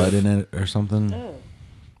flavor. blood to it. in it or something.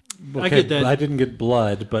 Okay, I get that. I didn't get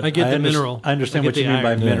blood, but I get the mineral. I understand I what get you the mean by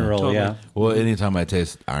iron. mineral. Totally. Yeah. Well, anytime I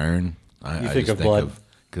taste iron, I think just of blood.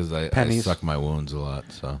 because I Pennies. suck my wounds a lot.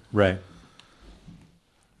 So Right.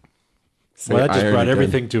 Say Well, that just iron brought again.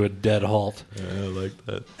 everything to a dead halt. yeah, I like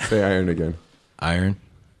that. Say iron again. Iron.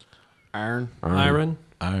 Iron. Iron.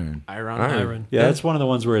 Iron. Yeah, that's one of the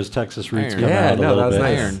ones where his Texas roots Iron. come Yeah, out a no, little that was bit.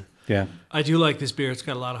 nice. Iron. Yeah. I do like this beer. It's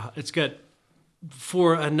got a lot of. It's got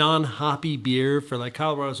for a non-hoppy beer. For like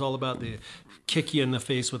Colorado's all about the kick you in the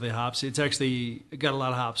face with the hops. It's actually got a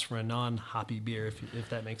lot of hops for a non-hoppy beer. If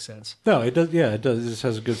that makes sense. No, it does. Yeah, it does. It just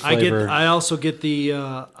has a good flavor. I also get the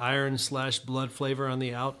iron/blood flavor on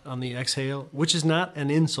the exhale, which is not an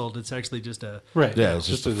insult. It's actually just a right. Yeah, it's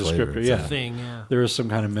just a a flavor. descriptor. It's Yeah. thing. Yeah. There is some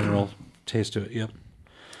kind of mineral taste to it. Yep.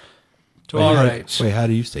 All right. Wait, how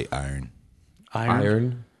do you say iron?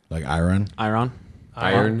 Iron. Like iron? Iron.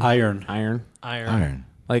 Iron. Iron. Iron. Iron.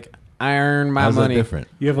 Like iron my How's money. that different?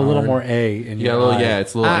 You have a little more A in Yeah, your well, eye. yeah,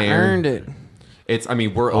 it's a little I iron. earned it. It's. I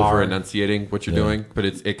mean, we're over enunciating what you're Yeah. doing, but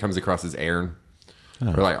it comes across as iron.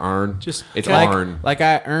 Or like iron. Just it's Like, iron. like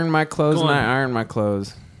I earn my clothes Go and on. I iron my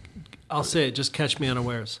clothes. I'll say it. Just catch me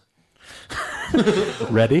unawares.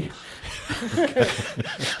 Ready?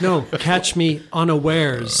 No, catch me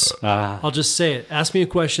unawares. Ah. I'll just say it. Ask me a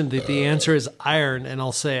question that the answer is iron, and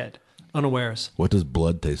I'll say it. Unawares. What does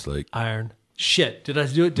blood taste like? Iron. Shit. Did I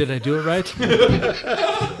do it? Did I do it right? I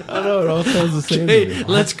don't know. It all sounds the same. Hey,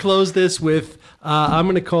 let's close this with. I'm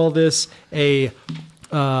going to call this a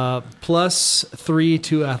 +3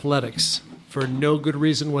 to athletics for no good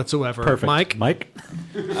reason whatsoever. Perfect. Mike.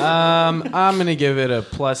 I'm gonna give it a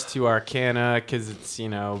 +2 Arcana because it's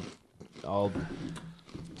all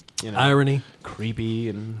Irony. creepy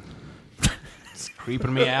and it's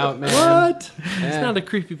creeping me out, man. What? Yeah. It's not a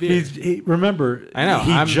creepy beer. Remember, I know,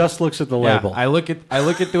 he I'm- just looks at the Yeah, label. I look at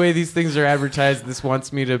the way these things are advertised. This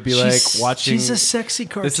wants me to be like watching. She's a sexy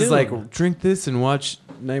cartoon. This is like drink this and watch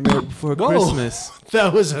Nightmare Before Whoa. Christmas.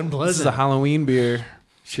 That was This is unpleasant. a Halloween beer.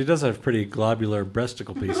 She does have pretty globular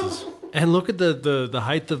breasticle pieces. And look at the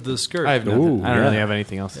height of the skirt. I have nothing. Ooh, I don't yeah. really have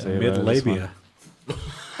anything else to say Mid about this one. labia.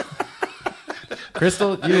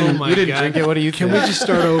 Crystal, you didn't, my you didn't God. drink it. What do you Can think? we just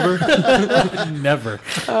start over? Never.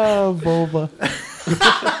 Oh, boba.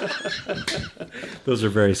 Those are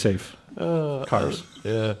very safe cars.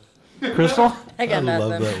 Yeah. Crystal? I got I nothing.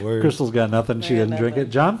 love that word. Crystal's got nothing. She I got didn't drink nothing.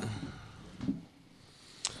 it. John?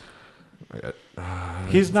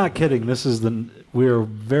 He's not kidding. We're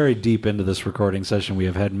very deep into this recording session. We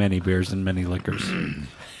have had many beers and many liquors.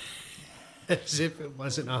 As if it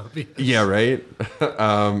wasn't obvious. Yeah, right?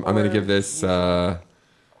 I'm going to give this... +3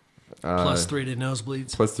 to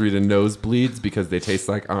nosebleeds. +3 to nosebleeds because they taste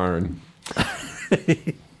like iron.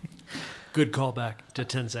 Good callback to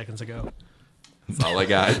 10 seconds ago. That's all I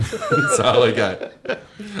got. That's all I got.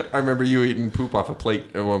 I remember you eating poop off a plate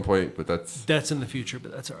at one point, but that's in the future,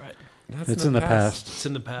 but that's all right. It's in the past. It's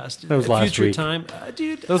in the past. That was last future week. Time,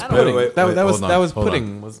 dude. That was I don't pudding. know. That was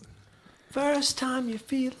pudding. Was First time you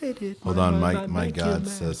feel it. Hold on, my God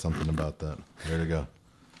says something about that. Where'd it go?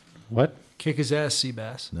 What? Kick his ass,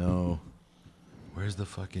 Seabass. No. Where's the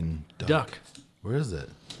fucking Duck. Where is it?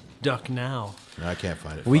 Duck now. No, I can't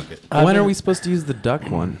find it. Fuck it. When are we supposed to use the duck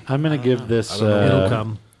one? I'm going to give this... It'll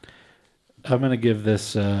come. I'm going to give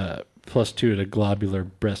this +2 to globular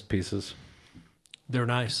breast pieces. They're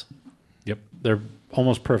nice. Yep. They're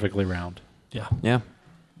almost perfectly round. Yeah. Yeah.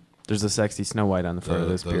 There's a sexy Snow White on the front of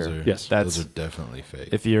this beer. Yes. Those are definitely fake.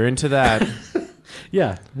 If you're into that,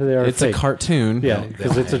 yeah, they are. It's fake. a cartoon. Yeah,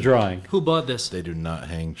 because it's a drawing. Who bought this? They do not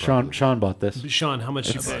hang. Sean bought this. Sean, how much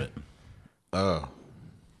did you pay? Oh.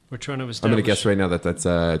 We're trying to establish. I'm going to guess right now that's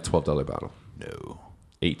a $12 bottle. No.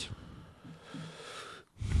 8.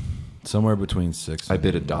 Somewhere between 6 I and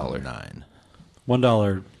bid $1. 9.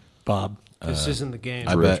 $1, Bob. This isn't the game.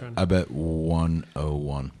 I bet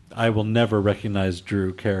 101. I will never recognize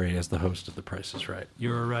Drew Carey as the host of The Price is Right. You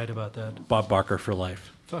were right about that. Bob Barker for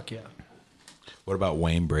life. Fuck yeah. What about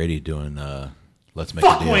Wayne Brady doing Let's Make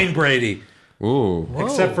Fuck a Deal? Wayne Brady. Ooh.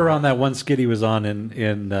 Except for on that one skit he was on in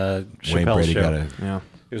Chappelle's Wayne Brady show. Yeah.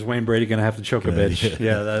 Is Wayne Brady going to have to choke a Good bitch?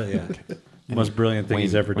 idea. Yeah. Most brilliant thing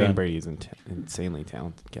he's ever Wayne done. Brady's an insanely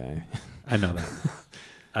talented guy. I know that.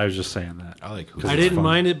 I was just saying that. I like. I didn't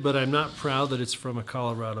mind it, but I'm not proud that it's from a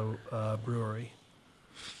Colorado brewery.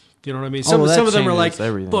 You know what I mean? Some of them are like,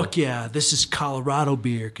 everything. fuck yeah, this is Colorado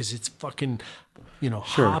beer because it's fucking,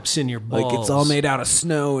 hops in your balls. Like it's all made out of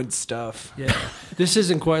snow and stuff. Yeah. This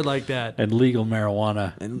isn't quite like that. And legal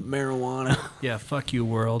marijuana. And marijuana. Yeah, fuck you,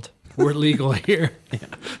 world. We're legal here.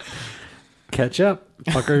 Catch up,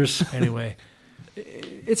 fuckers. Anyway,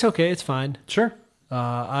 it's okay. It's fine. Sure.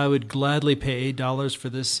 I would gladly pay $8 for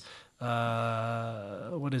this.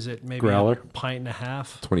 What is it? Maybe Growler? a pint and a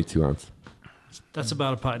half. 22 ounce. That's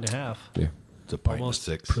about a pint and a half. Yeah. It's a pint of Almost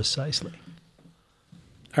 6. precisely.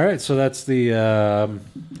 All right, so that's the.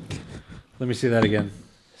 Let me see that again.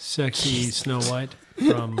 Sexy Snow White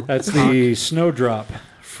from. That's the Snowdrop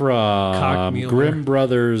from Cockmuller. Grimm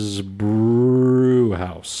Brothers Brew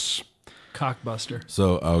House. Cockbuster.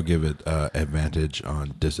 So I'll give it advantage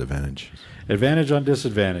on disadvantage. Advantage on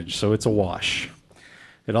disadvantage, so it's a wash.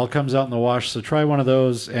 It all comes out in the wash, so try one of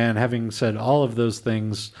those. And having said all of those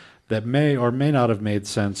things that may or may not have made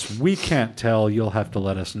sense, we can't tell. You'll have to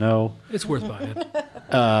let us know. It's worth buying.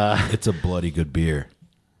 It's a bloody good beer.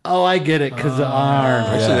 Oh, I get it, because the iron.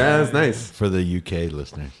 Actually, that's nice. For the UK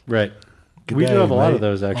listeners. Right. Good We day, do have a lot mate. of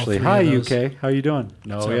those, actually. three Hi, of those. UK. How you doing?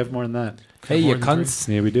 No, we have more than that. Hey, you More than cunts.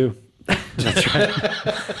 Yeah, we do. That's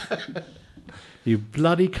right. You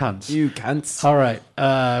bloody cunts. You cunts. All right.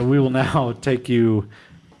 We will now take you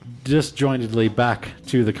disjointedly back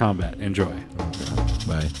to the combat. Enjoy.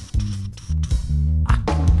 Bye.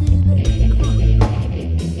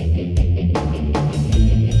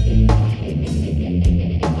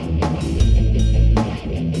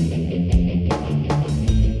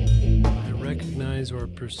 I recognize or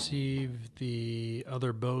perceive the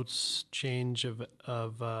other boat's change of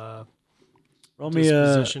Roll me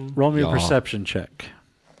disposition. a perception check.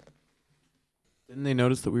 Didn't they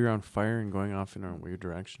notice that we were on fire and going off in a weird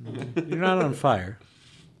direction? You're not on fire.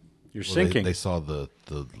 You're Well, sinking. They saw the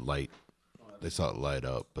light. They saw it light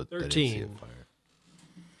up, but they didn't see 13. it fire.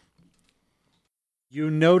 You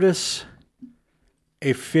notice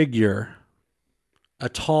a figure, a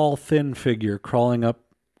tall, thin figure crawling up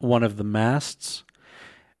one of the masts,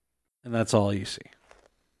 and that's all you see.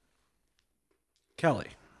 Kelly.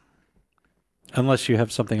 Unless you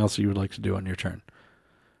have something else that you would like to do on your turn.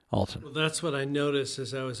 Alton. Well, that's what I noticed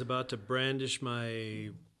as I was about to brandish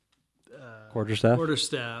my Quarterstaff?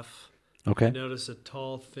 quarterstaff. I Okay. notice a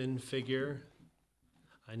tall, thin figure.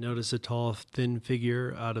 I notice a tall, thin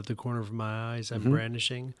figure out of the corner of my eyes. I'm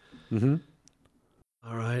brandishing. Mm-hmm.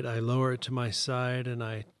 All right, I lower it to my side and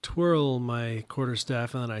I twirl my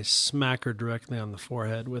quarterstaff and then I smack her directly on the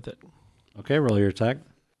forehead with it. Okay, roll your attack.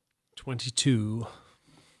 22.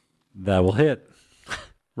 That will hit.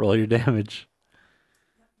 Roll your damage.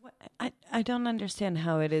 I don't understand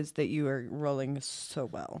how it is that you are rolling so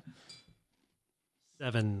well.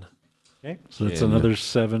 7. Okay, so that's another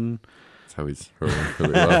 7 That's how he's rolling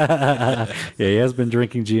really well. Yeah, he has been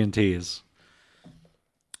drinking G&Ts.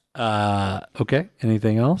 Okay,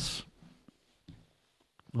 anything else?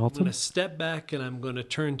 I'm going to step back and I'm going to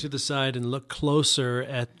turn to the side and look closer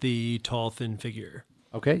at the tall, thin figure.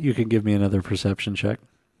 Okay, you can give me another perception check.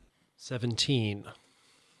 17.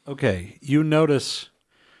 Okay, you notice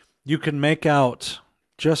you can make out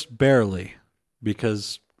just barely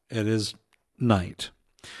because it is night.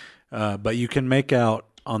 But you can make out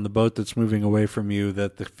on the boat that's moving away from you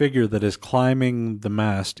that the figure that is climbing the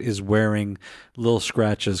mast is wearing Lil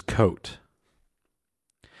Scratch's coat.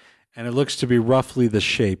 And it looks to be roughly the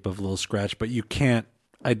shape of Lil Scratch, but you can't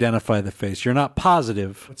identify the face. You're not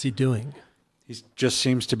positive. What's he doing? He just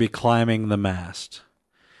seems to be climbing the mast.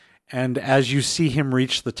 And as you see him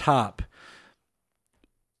reach the top,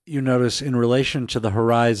 you notice in relation to the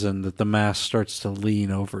horizon that the mast starts to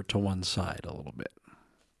lean over to one side a little bit.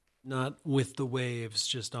 Not with the waves,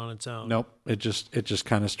 just on its own. Nope. It just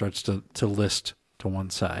kind of starts to list to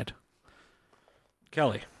one side.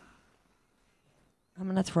 Kelly. I'm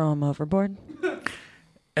going to throw him overboard.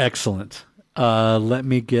 Excellent. Let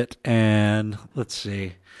me get let's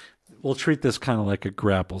see. We'll treat this kind of like a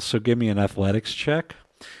grapple. So give me an athletics check.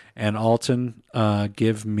 And Alton,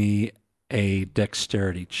 give me a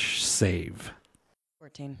dexterity save.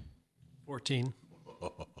 14. 14.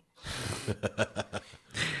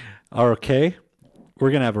 Okay.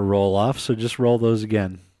 We're going to have a roll off, so just roll those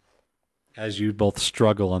again as you both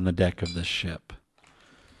struggle on the deck of this ship.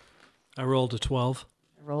 I rolled a 12.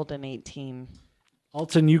 I rolled an 18.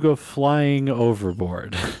 Alton, you go flying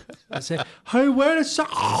overboard. I say, hey, wait a sec.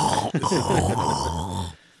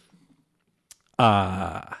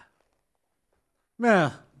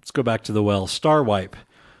 Let's go back to the well. Star Wipe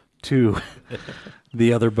to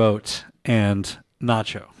the other boat and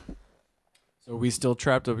Nacho. So are we still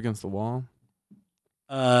trapped up against the wall?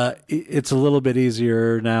 It's a little bit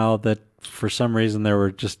easier now that for some reason there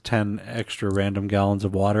were just 10 extra random gallons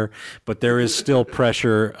of water, but there is still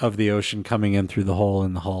pressure of the ocean coming in through the hole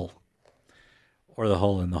in the hull. Or the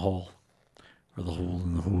hole in the hole. Or the hole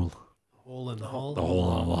in the hole. Hole in the hole? The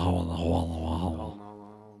hole in the hole in the hole in the hole.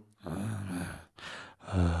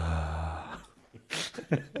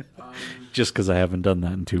 Just because I haven't done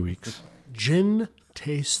that in 2 weeks. Gin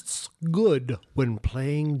tastes good when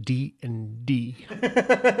playing D&D.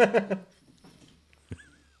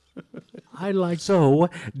 I like So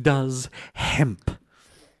does hemp.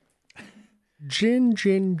 Gin.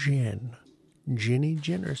 Ginny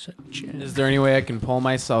Jennerson. Gin. Is there any way I can pull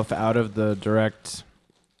myself out of the direct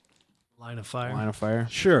Line of fire. line of fire?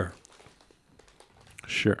 Sure.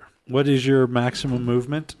 What is your maximum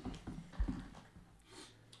movement?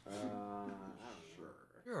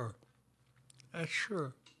 Sure.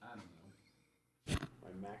 Sure.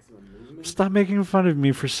 Stop making fun of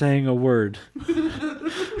me for saying a word.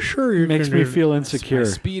 Sure, It makes me feel insecure. My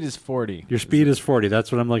speed is 40. Your speed is 40.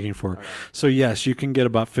 That's what I'm looking for. So, yes, you can get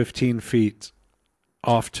about 15 feet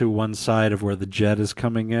off to one side of where the jet is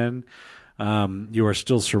coming in. You are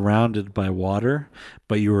still surrounded by water,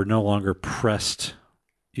 but you are no longer pressed.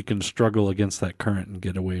 You can struggle against that current and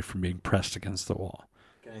get away from being pressed against the wall.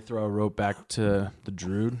 Can I throw a rope back to the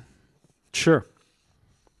Druid? Sure.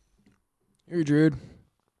 Here, Druid.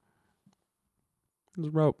 There's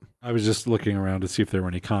a rope. I was just looking around to see if there were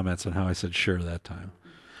any comments on how I said sure that time.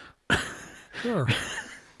 Sure.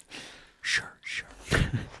 Sure.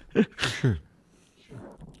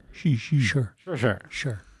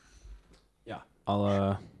 Sure. Yeah.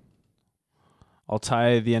 I'll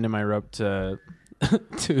tie the end of my rope to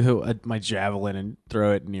my javelin and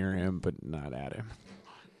throw it near him, but not at him.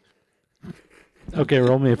 Okay,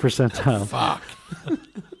 roll me a percentile. Fuck.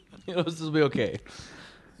 This will be okay.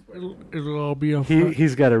 It'll all be a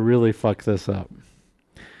He's got to really fuck this up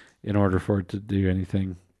in order for it to do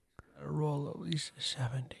anything. roll at least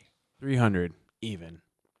 70. 300 even.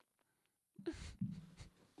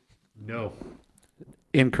 No.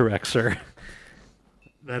 Incorrect, sir.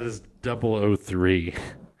 That is 003.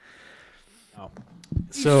 Oh.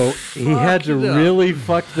 So he had to really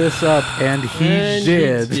fuck this up, and he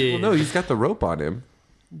did. Well, no, he's got the rope on him.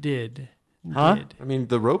 Did. Huh? I mean,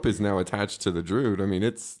 the rope is now attached to the Druid. I mean,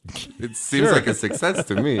 it seems like a success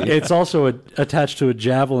to me. It's also attached to a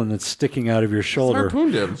javelin that's sticking out of your shoulder.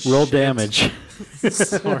 Harpooned him. Roll damage.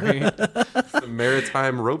 Sorry. It's a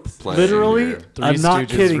maritime rope play. Literally, here. I'm not Stooges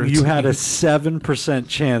kidding. You routine. had a 7%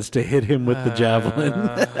 chance to hit him with the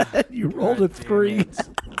javelin. You rolled a 3.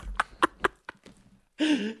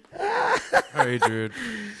 All right, Druid.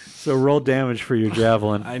 So roll damage for your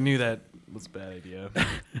javelin. I knew that was a bad idea.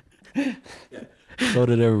 So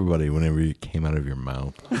did everybody whenever it came out of your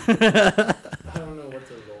mouth. I don't know what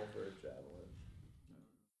to roll for a javelin.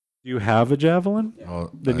 You have a javelin?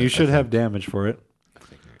 Oh, Then you should have damage for it.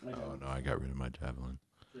 Oh no, I got rid of my javelin.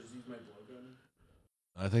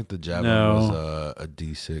 I think the javelin was a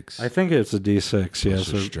D6. I think it's a D6. Yeah,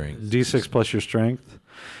 so strength. D6 plus your strength.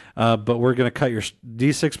 But we're gonna cut your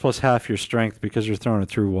D6 plus half your strength because you're throwing it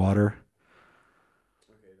through water.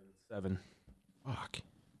 Okay, then 7. Fuck.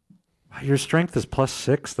 Your strength is plus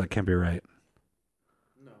 6. That can't be right.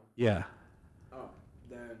 No. Yeah. Oh,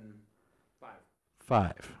 then 5.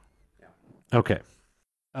 5. Yeah. Okay.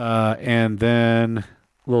 And then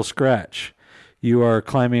little scratch. You are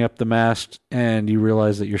climbing up the mast and you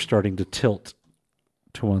realize that you're starting to tilt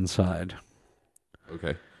to one side.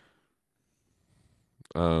 Okay.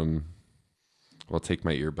 I'll take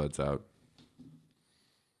my earbuds out.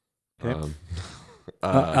 Okay.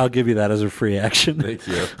 I'll give you that as a free action. Thank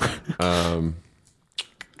you.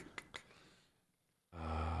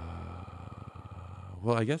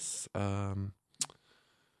 Well, I guess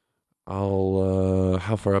I'll.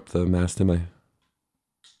 How far up the mast am I?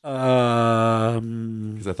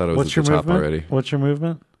 Because I thought it was what's at your the top movement? already. What's your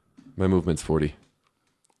movement? My movement's 40.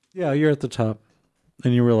 Yeah, you're at the top,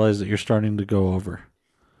 and you realize that you're starting to go over.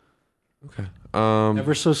 Okay.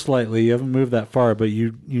 Ever so slightly. You haven't moved that far, but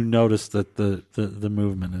you notice that the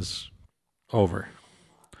movement is over.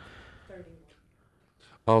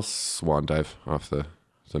 I'll swan dive off the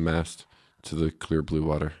mast to the clear blue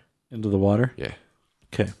water. Into the water? Yeah.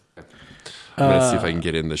 Okay. I'm going to see if I can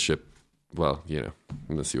get in the ship. Well, I'm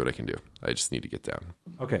going to see what I can do. I just need to get down.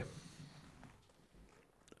 Okay.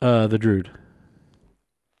 The Druid.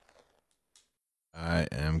 I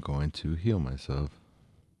am going to heal myself.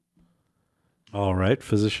 All right,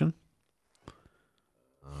 physician.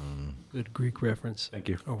 Good Greek reference. Thank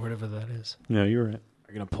you. Or whatever that is. No, you're right.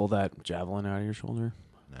 Are you going to pull that javelin out of your shoulder?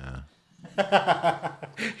 Nah.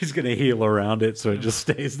 He's going to heal around it so it just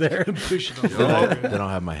stays there. Push it Then I'll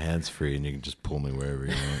have my hands free and you can just pull me wherever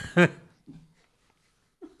you want.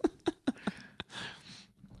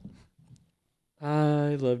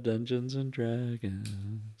 I love Dungeons and Dragons.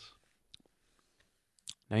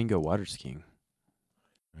 Now you can go water skiing.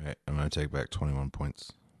 All right, I'm going to take back 21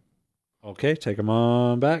 points. Okay, take them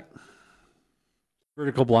on back.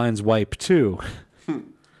 Vertical blinds wipe 2.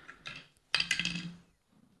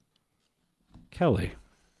 Kelly.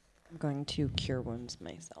 I'm going to cure wounds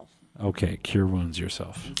myself. Okay, cure wounds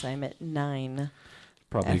yourself. Since I'm at 9.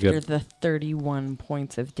 Probably after good. the 31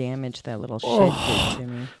 points of damage that little shit did to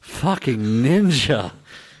me. Fucking ninja.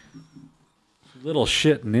 Little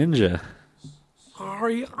shit ninja.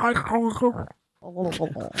 Sorry, The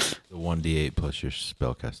 1d8 plus your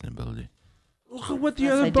spellcasting ability. Look at what the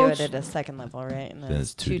Unless other I do boats. it at a second level, right? And Then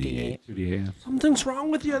it's 2d8. 2d8. Something's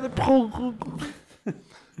wrong with the other boat.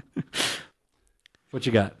 What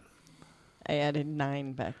you got? I added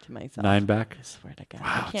 9 back to myself. 9 back? I swear to God.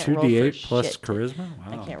 Wow, I can't roll for 2d8 plus shit. charisma? Wow.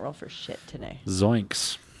 I can't roll for shit today.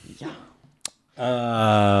 Zoinks. Yeah.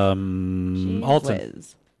 Alton.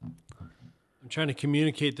 Whiz. I'm trying to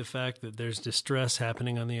communicate the fact that there's distress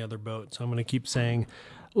happening on the other boat. So I'm going to keep saying,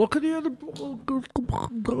 look at the other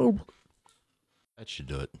boat. That should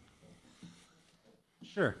do it.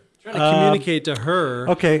 Sure. Trying to communicate to her.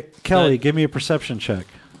 Okay, Kelly, give me a perception check.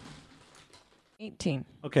 18.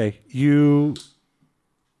 Okay, you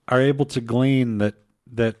are able to glean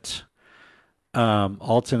that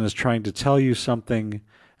Alton is trying to tell you something,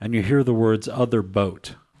 and you hear the words "other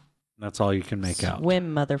boat." That's all you can make out.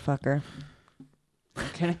 Swim, motherfucker.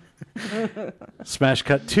 Okay. Smash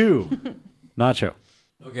cut 2. Nacho.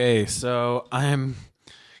 Okay, so I'm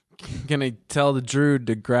going to tell the druid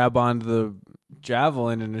to grab onto the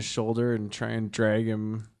javelin in his shoulder and try and drag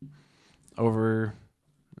him over,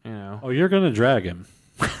 Oh, you're going to drag him.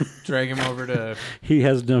 drag him over to He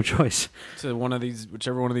has no choice. whichever one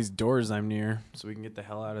of these doors I'm near, so we can get the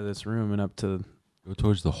hell out of this room and up to. Go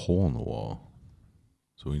towards the hole in the wall.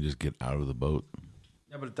 So we can just get out of the boat.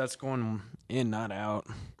 Yeah, but that's going in, not out.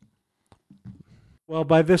 Well,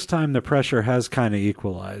 by this time, the pressure has kind of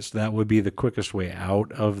equalized. That would be the quickest way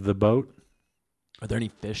out of the boat. Are there any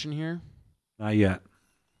fish in here? Not yet.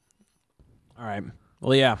 All right.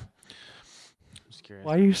 Well, yeah. Just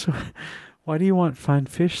curious. Why do you want to find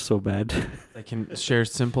fish so bad? I can share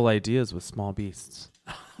simple ideas with small beasts.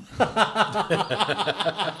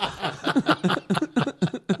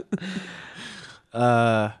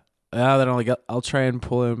 Then I'll try and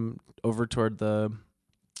pull him over toward the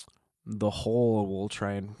hole. We'll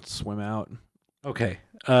try and swim out. Okay.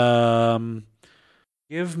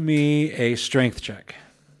 Give me a strength check.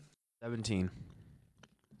 17.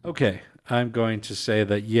 Okay. I'm going to say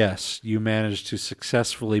that yes, you managed to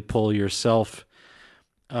successfully pull yourself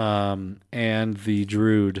and the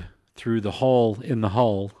druid through the hole in the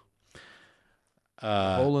hull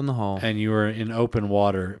Hole in the hull. And you are in open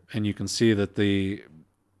water, and you can see that the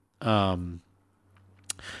on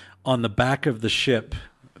the back of the ship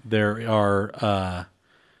there are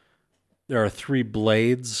 3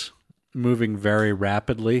 blades moving very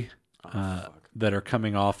rapidly that are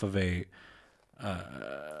coming off of a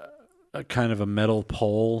kind of a metal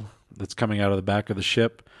pole that's coming out of the back of the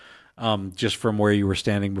ship. Just from where you were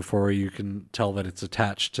standing before, you can tell that it's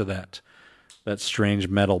attached to that strange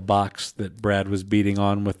metal box that Brad was beating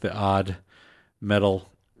on with the odd metal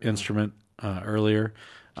instrument earlier.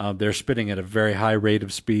 They're spinning at a very high rate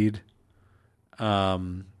of speed. Are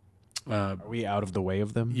we out of the way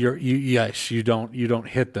of them? Yes, you don't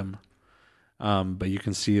hit them, but you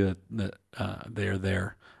can see that they're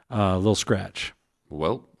there. A little scratch.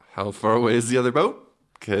 Well, how far away is the other boat?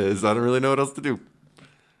 Because I don't really know what else to do.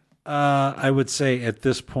 I would say at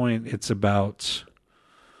this point it's about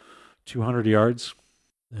 200 yards.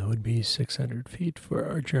 That would be 600 feet for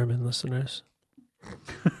our German listeners.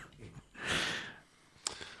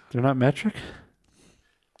 They're not metric?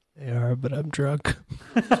 They are, but I'm drunk.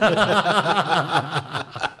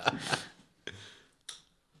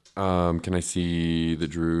 Can I see the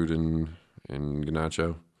Druid and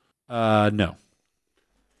Ganacho? No.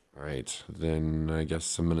 All right, then I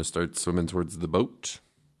guess I'm going to start swimming towards the boat.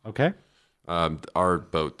 Okay. Our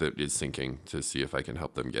boat that is sinking, to see if I can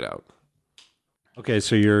help them get out. Okay,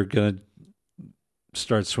 so you're going to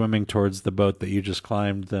start swimming towards the boat that you just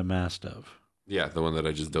climbed the mast of. Yeah, the one that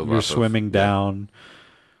I just dove off You're of. swimming down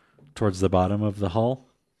towards the bottom of the hull?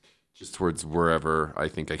 Just towards wherever I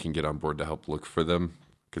think I can get on board to help look for them,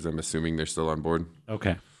 because I'm assuming they're still on board.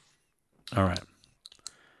 Okay. All right.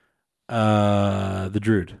 The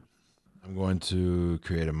Druid. I'm going to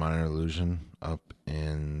create a minor illusion up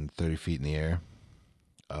in 30 feet in the air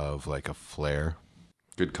of like a flare.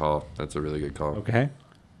 Good call. That's a really good call. Okay.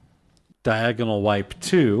 Diagonal wipe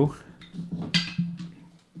 2.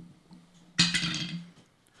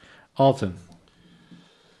 Alton.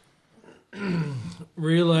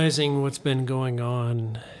 Realizing what's been going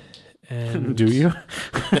on, and Do you?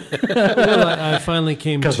 well, I finally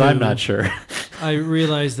came to. Because I'm not sure. I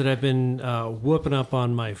realized that I've been whooping up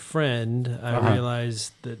on my friend. I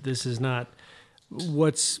realized that this is not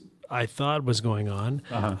what's I thought was going on.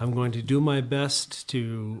 I'm going to do my best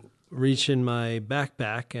to reach in my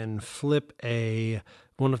backpack and flip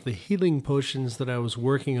one of the healing potions that I was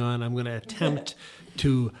working on. I'm going to attempt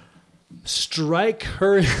to strike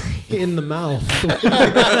her in the mouth with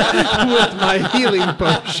my healing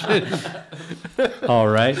potion. All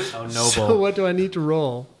right. How noble. So what do I need to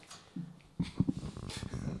roll?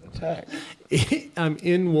 Attack. I'm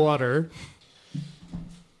in water.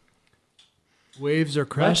 Waves are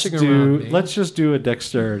crashing around me. Let's just do a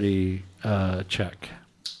dexterity check.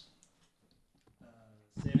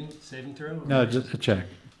 Saving throw? No, just a check.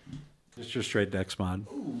 Just your straight dex mod.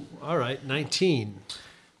 All right, 19.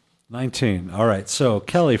 19. All right. So,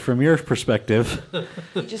 Kelly, from your perspective,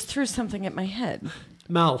 You just threw something at my head.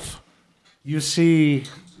 Mouth. you see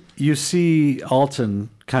Alton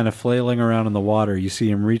kind of flailing around in the water. You see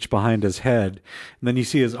him reach behind his head, and then you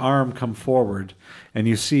see his arm come forward, and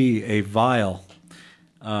you see a vial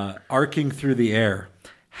arcing through the air.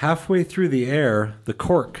 Halfway through the air, the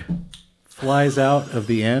cork flies out of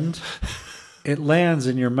the end. It lands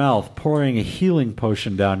in your mouth, pouring a healing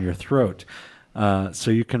potion down your throat.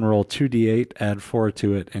 So you can roll 2d8, add 4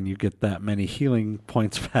 to it, and you get that many healing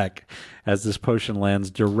points back as this potion lands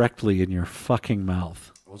directly in your fucking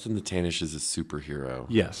mouth. Alton the Tannish is a superhero.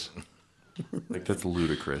 Yes. Like, that's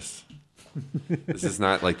ludicrous. This is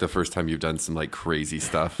not like the first time you've done some like crazy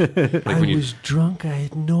stuff. Like I when you was drunk. I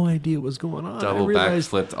had no idea what was going on. double I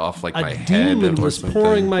realized backflipped off like a my head. demon or was something.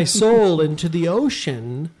 pouring my soul into the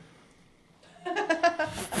ocean.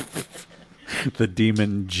 The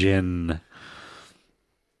demon Jinn.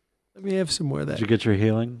 Let me have some more of that. Did you get your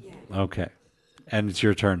healing? Okay. And it's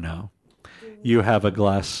your turn now. You have a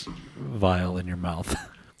glass vial in your mouth.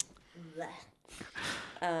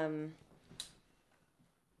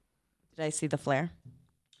 Did I see the flare?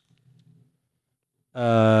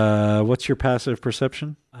 What's your passive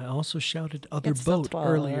perception? I also shouted "other It's still boat" 12,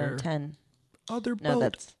 earlier. 10. Other boat. No,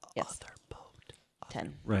 that's yes. Other boat.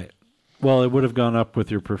 10. Right. Well, it would have gone up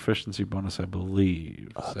with your proficiency bonus, I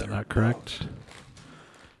believe. Is that not correct?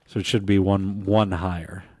 So it should be one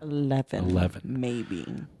higher. 11. 11. Maybe.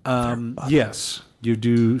 Yes, you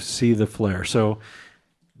do see the flare. So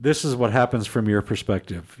this is what happens from your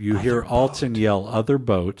perspective. You hear Alton yell, "Other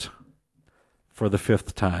boat," for the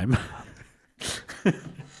 5th time.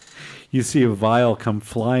 You see a vial come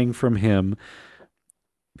flying from him,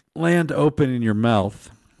 land open in your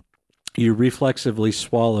mouth. You reflexively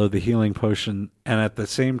swallow the healing potion, and at the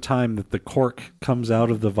same time that the cork comes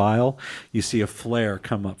out of the vial, you see a flare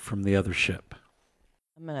come up from the other ship.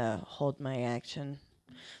 I'm gonna hold my action.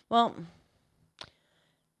 Well,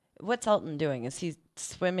 what's Alton doing? Is he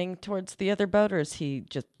swimming towards the other boat, or is he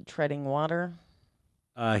just treading water?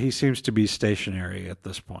 He seems to be stationary at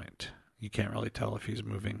this point. You can't really tell if he's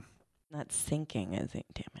moving. Not sinking, is he?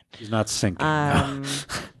 Damn it. He's not sinking. No.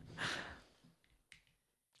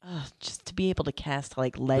 Just to be able to cast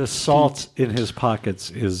like lead. The salt in his pockets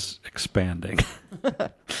is expanding.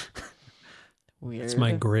 Weird. It's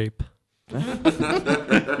my grape.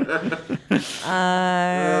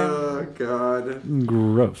 Oh, God.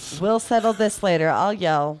 Gross. We'll settle this later. I'll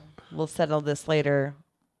yell. We'll settle this later.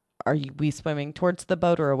 Are we swimming towards the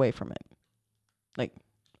boat or away from it? Like,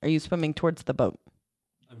 are you swimming towards the boat?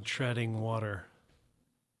 I'm treading water.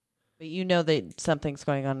 But you know that something's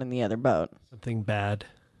going on in the other boat. Something bad.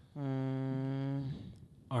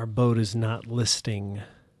 Our boat is not listing.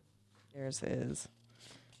 Yours is.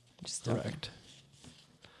 Just correct.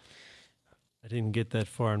 I didn't get that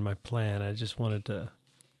far in my plan. I just wanted to.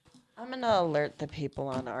 I'm going to alert the people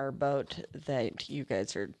on our boat that you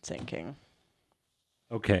guys are sinking.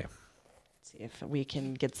 Okay. See if we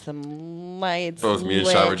can get some lights. Both me and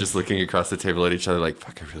Shaw were just looking across the table at each other like,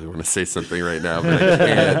 fuck, I really want to say something right now, but I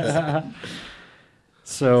can't.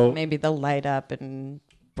 So maybe they'll light up and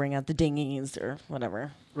bring out the dinghies or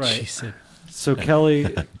whatever. Right. So Kelly's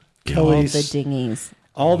the dinghies.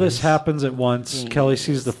 All this happens at once. Kelly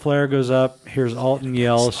sees the flare goes up, hears Alton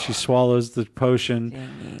yell. She swallows the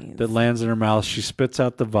potion that lands in her mouth. She spits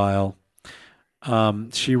out the vial.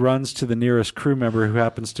 She runs to the nearest crew member who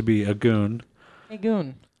happens to be a goon. Hey,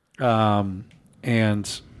 goon.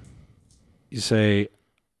 And you say,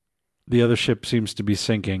 the other ship seems to be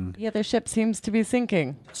sinking. The other ship seems to be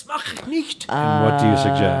sinking. Das mach ich nicht. And what do you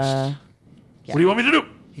suggest? Yeah. What do you want me to do?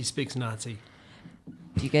 He speaks Nazi.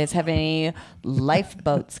 Do you guys have any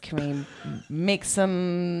lifeboats? Can we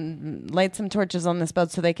light some torches on this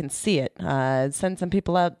boat so they can see it? Send some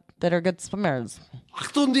people out that are good swimmers.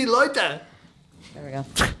 Achtung, die Leute! There we go.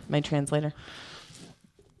 My translator.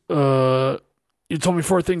 You told me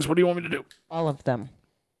 4 things. What do you want me to do? All of them.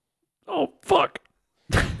 Oh, fuck.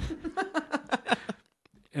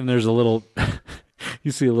 And there's a little,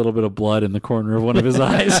 you see a little bit of blood in the corner of one of his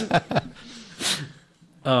eyes.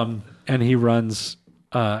 And he runs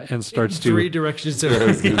and starts in 3 directions. I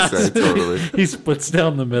was gonna say, totally. He splits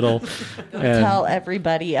down the middle. And tell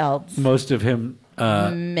everybody else. Most of him,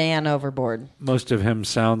 man overboard. Most of him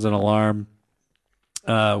sounds an alarm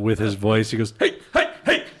with his voice. He goes, hey, hey,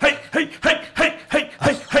 hey, hey, hey, hey, hey, hey,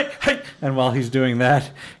 hey, hey, hey. And while he's doing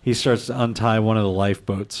that, he starts to untie one of the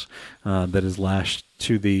lifeboats that is lashed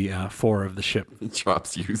to the fore of the ship. He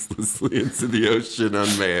drops uselessly into the ocean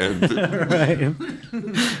unmanned. Right.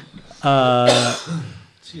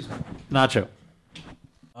 Excuse me. Nacho.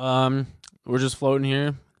 We're just floating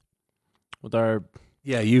here with our.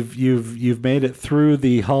 Yeah, you've made it through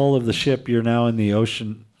the hull of the ship. You're now in the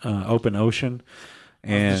ocean, open ocean,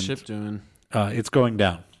 and What's the ship doing? It's going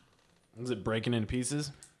down. Is it breaking into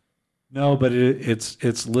pieces? No, but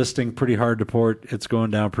it's listing pretty hard to port. It's going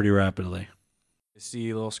down pretty rapidly. I see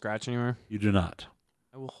a little scratch anywhere? You do not.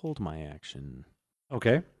 I will hold my action.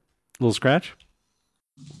 Okay. Little scratch?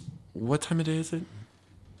 What time of day is it?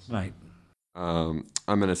 Night. I'm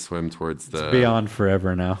going to swim towards the... It's beyond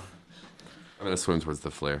forever now. I'm going to swim towards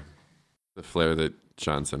the flare. The flare that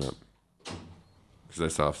Sean sent up. Because I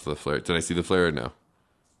saw the flare. Did I see the flare or no?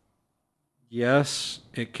 Yes,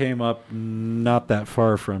 it came up not that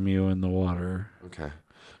far from you in the water. Okay.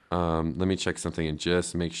 Let me check something and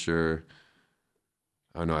just make sure...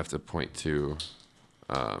 Oh, no, I have to point to...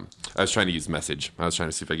 I was trying to use message. I was trying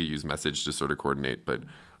to see if I could use message to sort of coordinate, but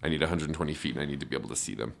I need 120 feet and I need to be able to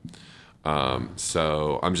see them.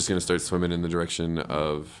 So I'm just going to start swimming in the direction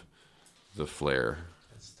of the flare.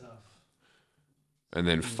 That's tough. And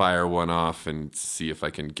then fire one off and see if I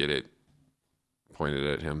can get it pointed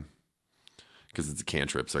at him. Because it's a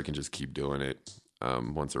cantrip, so I can just keep doing it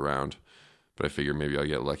once around. But I figure maybe I'll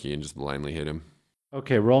get lucky and just blindly hit him.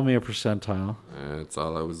 Okay, roll me a percentile. That's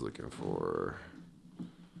all I was looking for.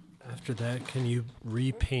 After that, can you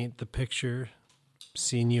repaint the picture,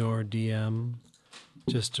 Senior DM,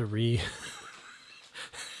 just to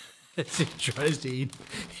as he tries to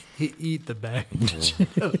eat the bag.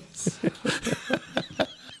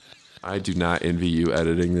 I do not envy you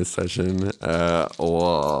editing this session.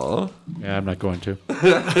 Well, yeah, I'm not going to.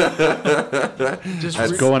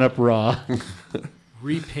 Just going up raw.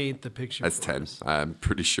 Repaint the picture. That's 10. I'm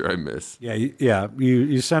pretty sure I miss. Yeah,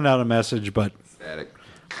 you send out a message, but Static.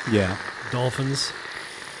 Yeah. Dolphins.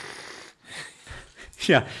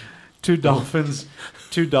 Yeah. Two dolphins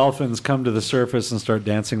come to the surface and start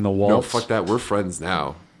dancing the waltz. No, fuck that. We're friends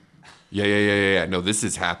now. Yeah. No, this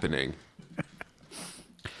is happening.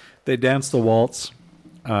 They dance the waltz,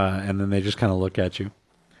 and then they just kind of look at you.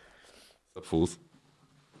 The fools.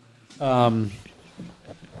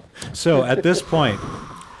 So at this point,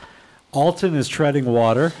 Alton is treading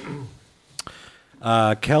water.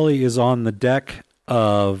 Kelly is on the deck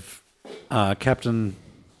of Captain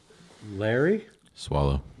Larry?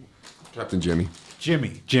 Swallow. Captain Jimmy.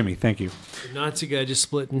 Jimmy, thank you. The Nazi guy just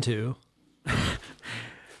split in two.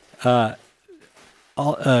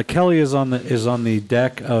 Kelly is on the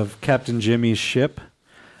deck of Captain Jimmy's ship.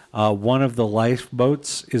 One of the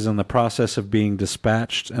lifeboats is in the process of being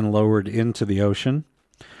dispatched and lowered into the ocean.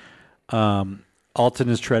 Alton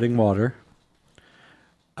is treading water.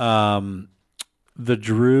 The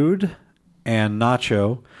Druid and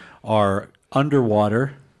Nacho are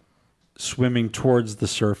underwater, swimming towards the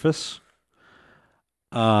surface.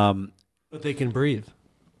 But they can breathe.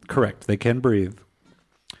 Correct, they can breathe.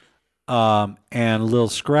 And Lil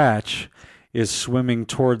Scratch is swimming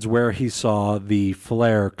towards where he saw the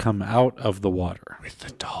flare come out of the water. With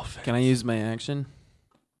the dolphin. Can I use my action?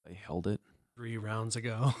 I held it. 3 rounds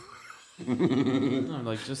ago. No,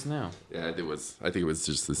 like just now. Yeah, I think it was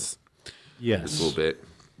just this. Yes. This little bit.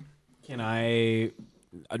 Can I?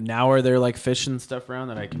 Now are there like fish and stuff around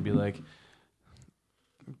that I can be like,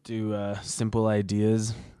 do simple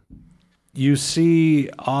ideas? You see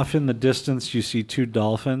off in the distance, you see 2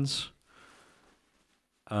 dolphins.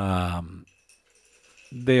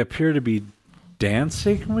 They appear to be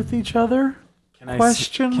dancing with each other.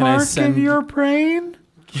 Question mark in your brain?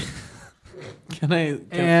 Can I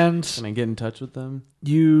get in touch with them?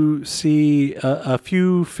 You see a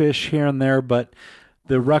few fish here and there, but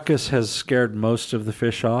the ruckus has scared most of the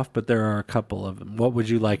fish off, but there are a couple of them. What would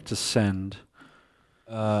you like to send?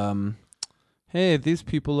 Hey, these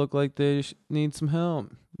people look like they need some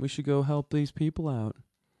help. We should go help these people out.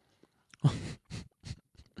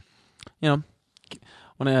 I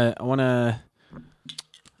want to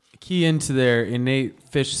key into their innate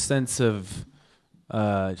fish sense of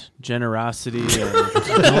generosity and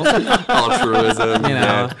altruism.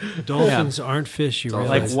 Dolphins aren't fish. You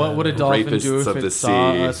realize like what would a dolphin Rapists do if of it the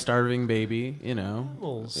saw sea. a starving baby?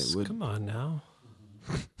 Animals. Come on now.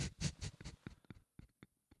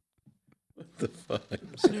 What the fuck?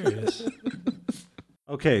 I'm serious.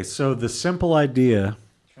 Okay, so the simple idea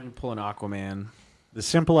Trying to pull an Aquaman. The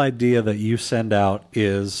simple idea that you send out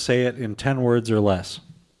is say it in 10 words or less.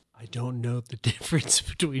 I don't know the difference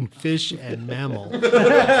between fish and mammal.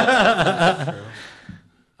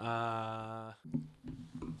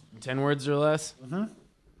 10 words or less? Mm-hmm.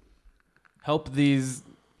 Help these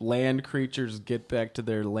land creatures get back to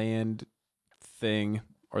their land thing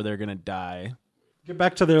or they're going to die. Get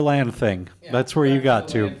back to their land thing. Yeah, that's where you got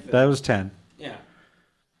to. That was 10. Yeah.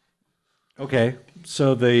 Okay,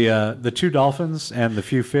 so the 2 dolphins and the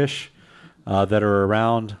few fish that are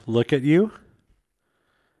around look at you,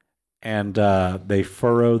 and they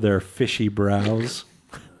furrow their fishy brows.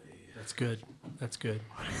 That's good. That's good.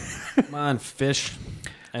 Come on, fish.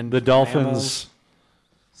 And the dolphins mammals.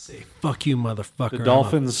 Say, fuck you, motherfucker. The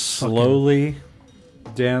dolphins slowly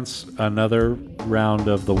dance another round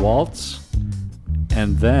of the waltz,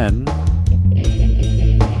 and then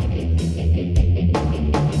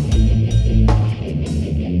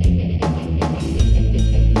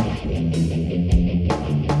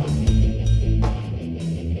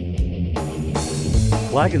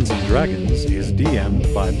Flagons and Dragons is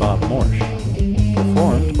DM'd by Bob Morsch.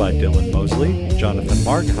 Performed by Dylan Mosley, Jonathan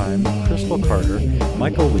Markheim, Crystal Carter,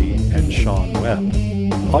 Michael Lee, and Sean Webb.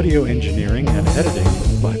 Audio engineering and editing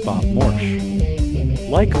by Bob Morsch.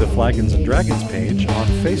 Like the Flagons and Dragons page on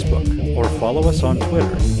Facebook or follow us on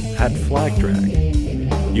Twitter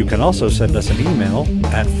 @FlagDrag. You can also send us an email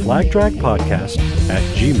at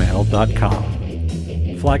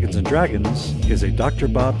flagdragpodcast@gmail.com. Flagons and Dragons is a Dr.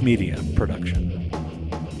 Bob Media production.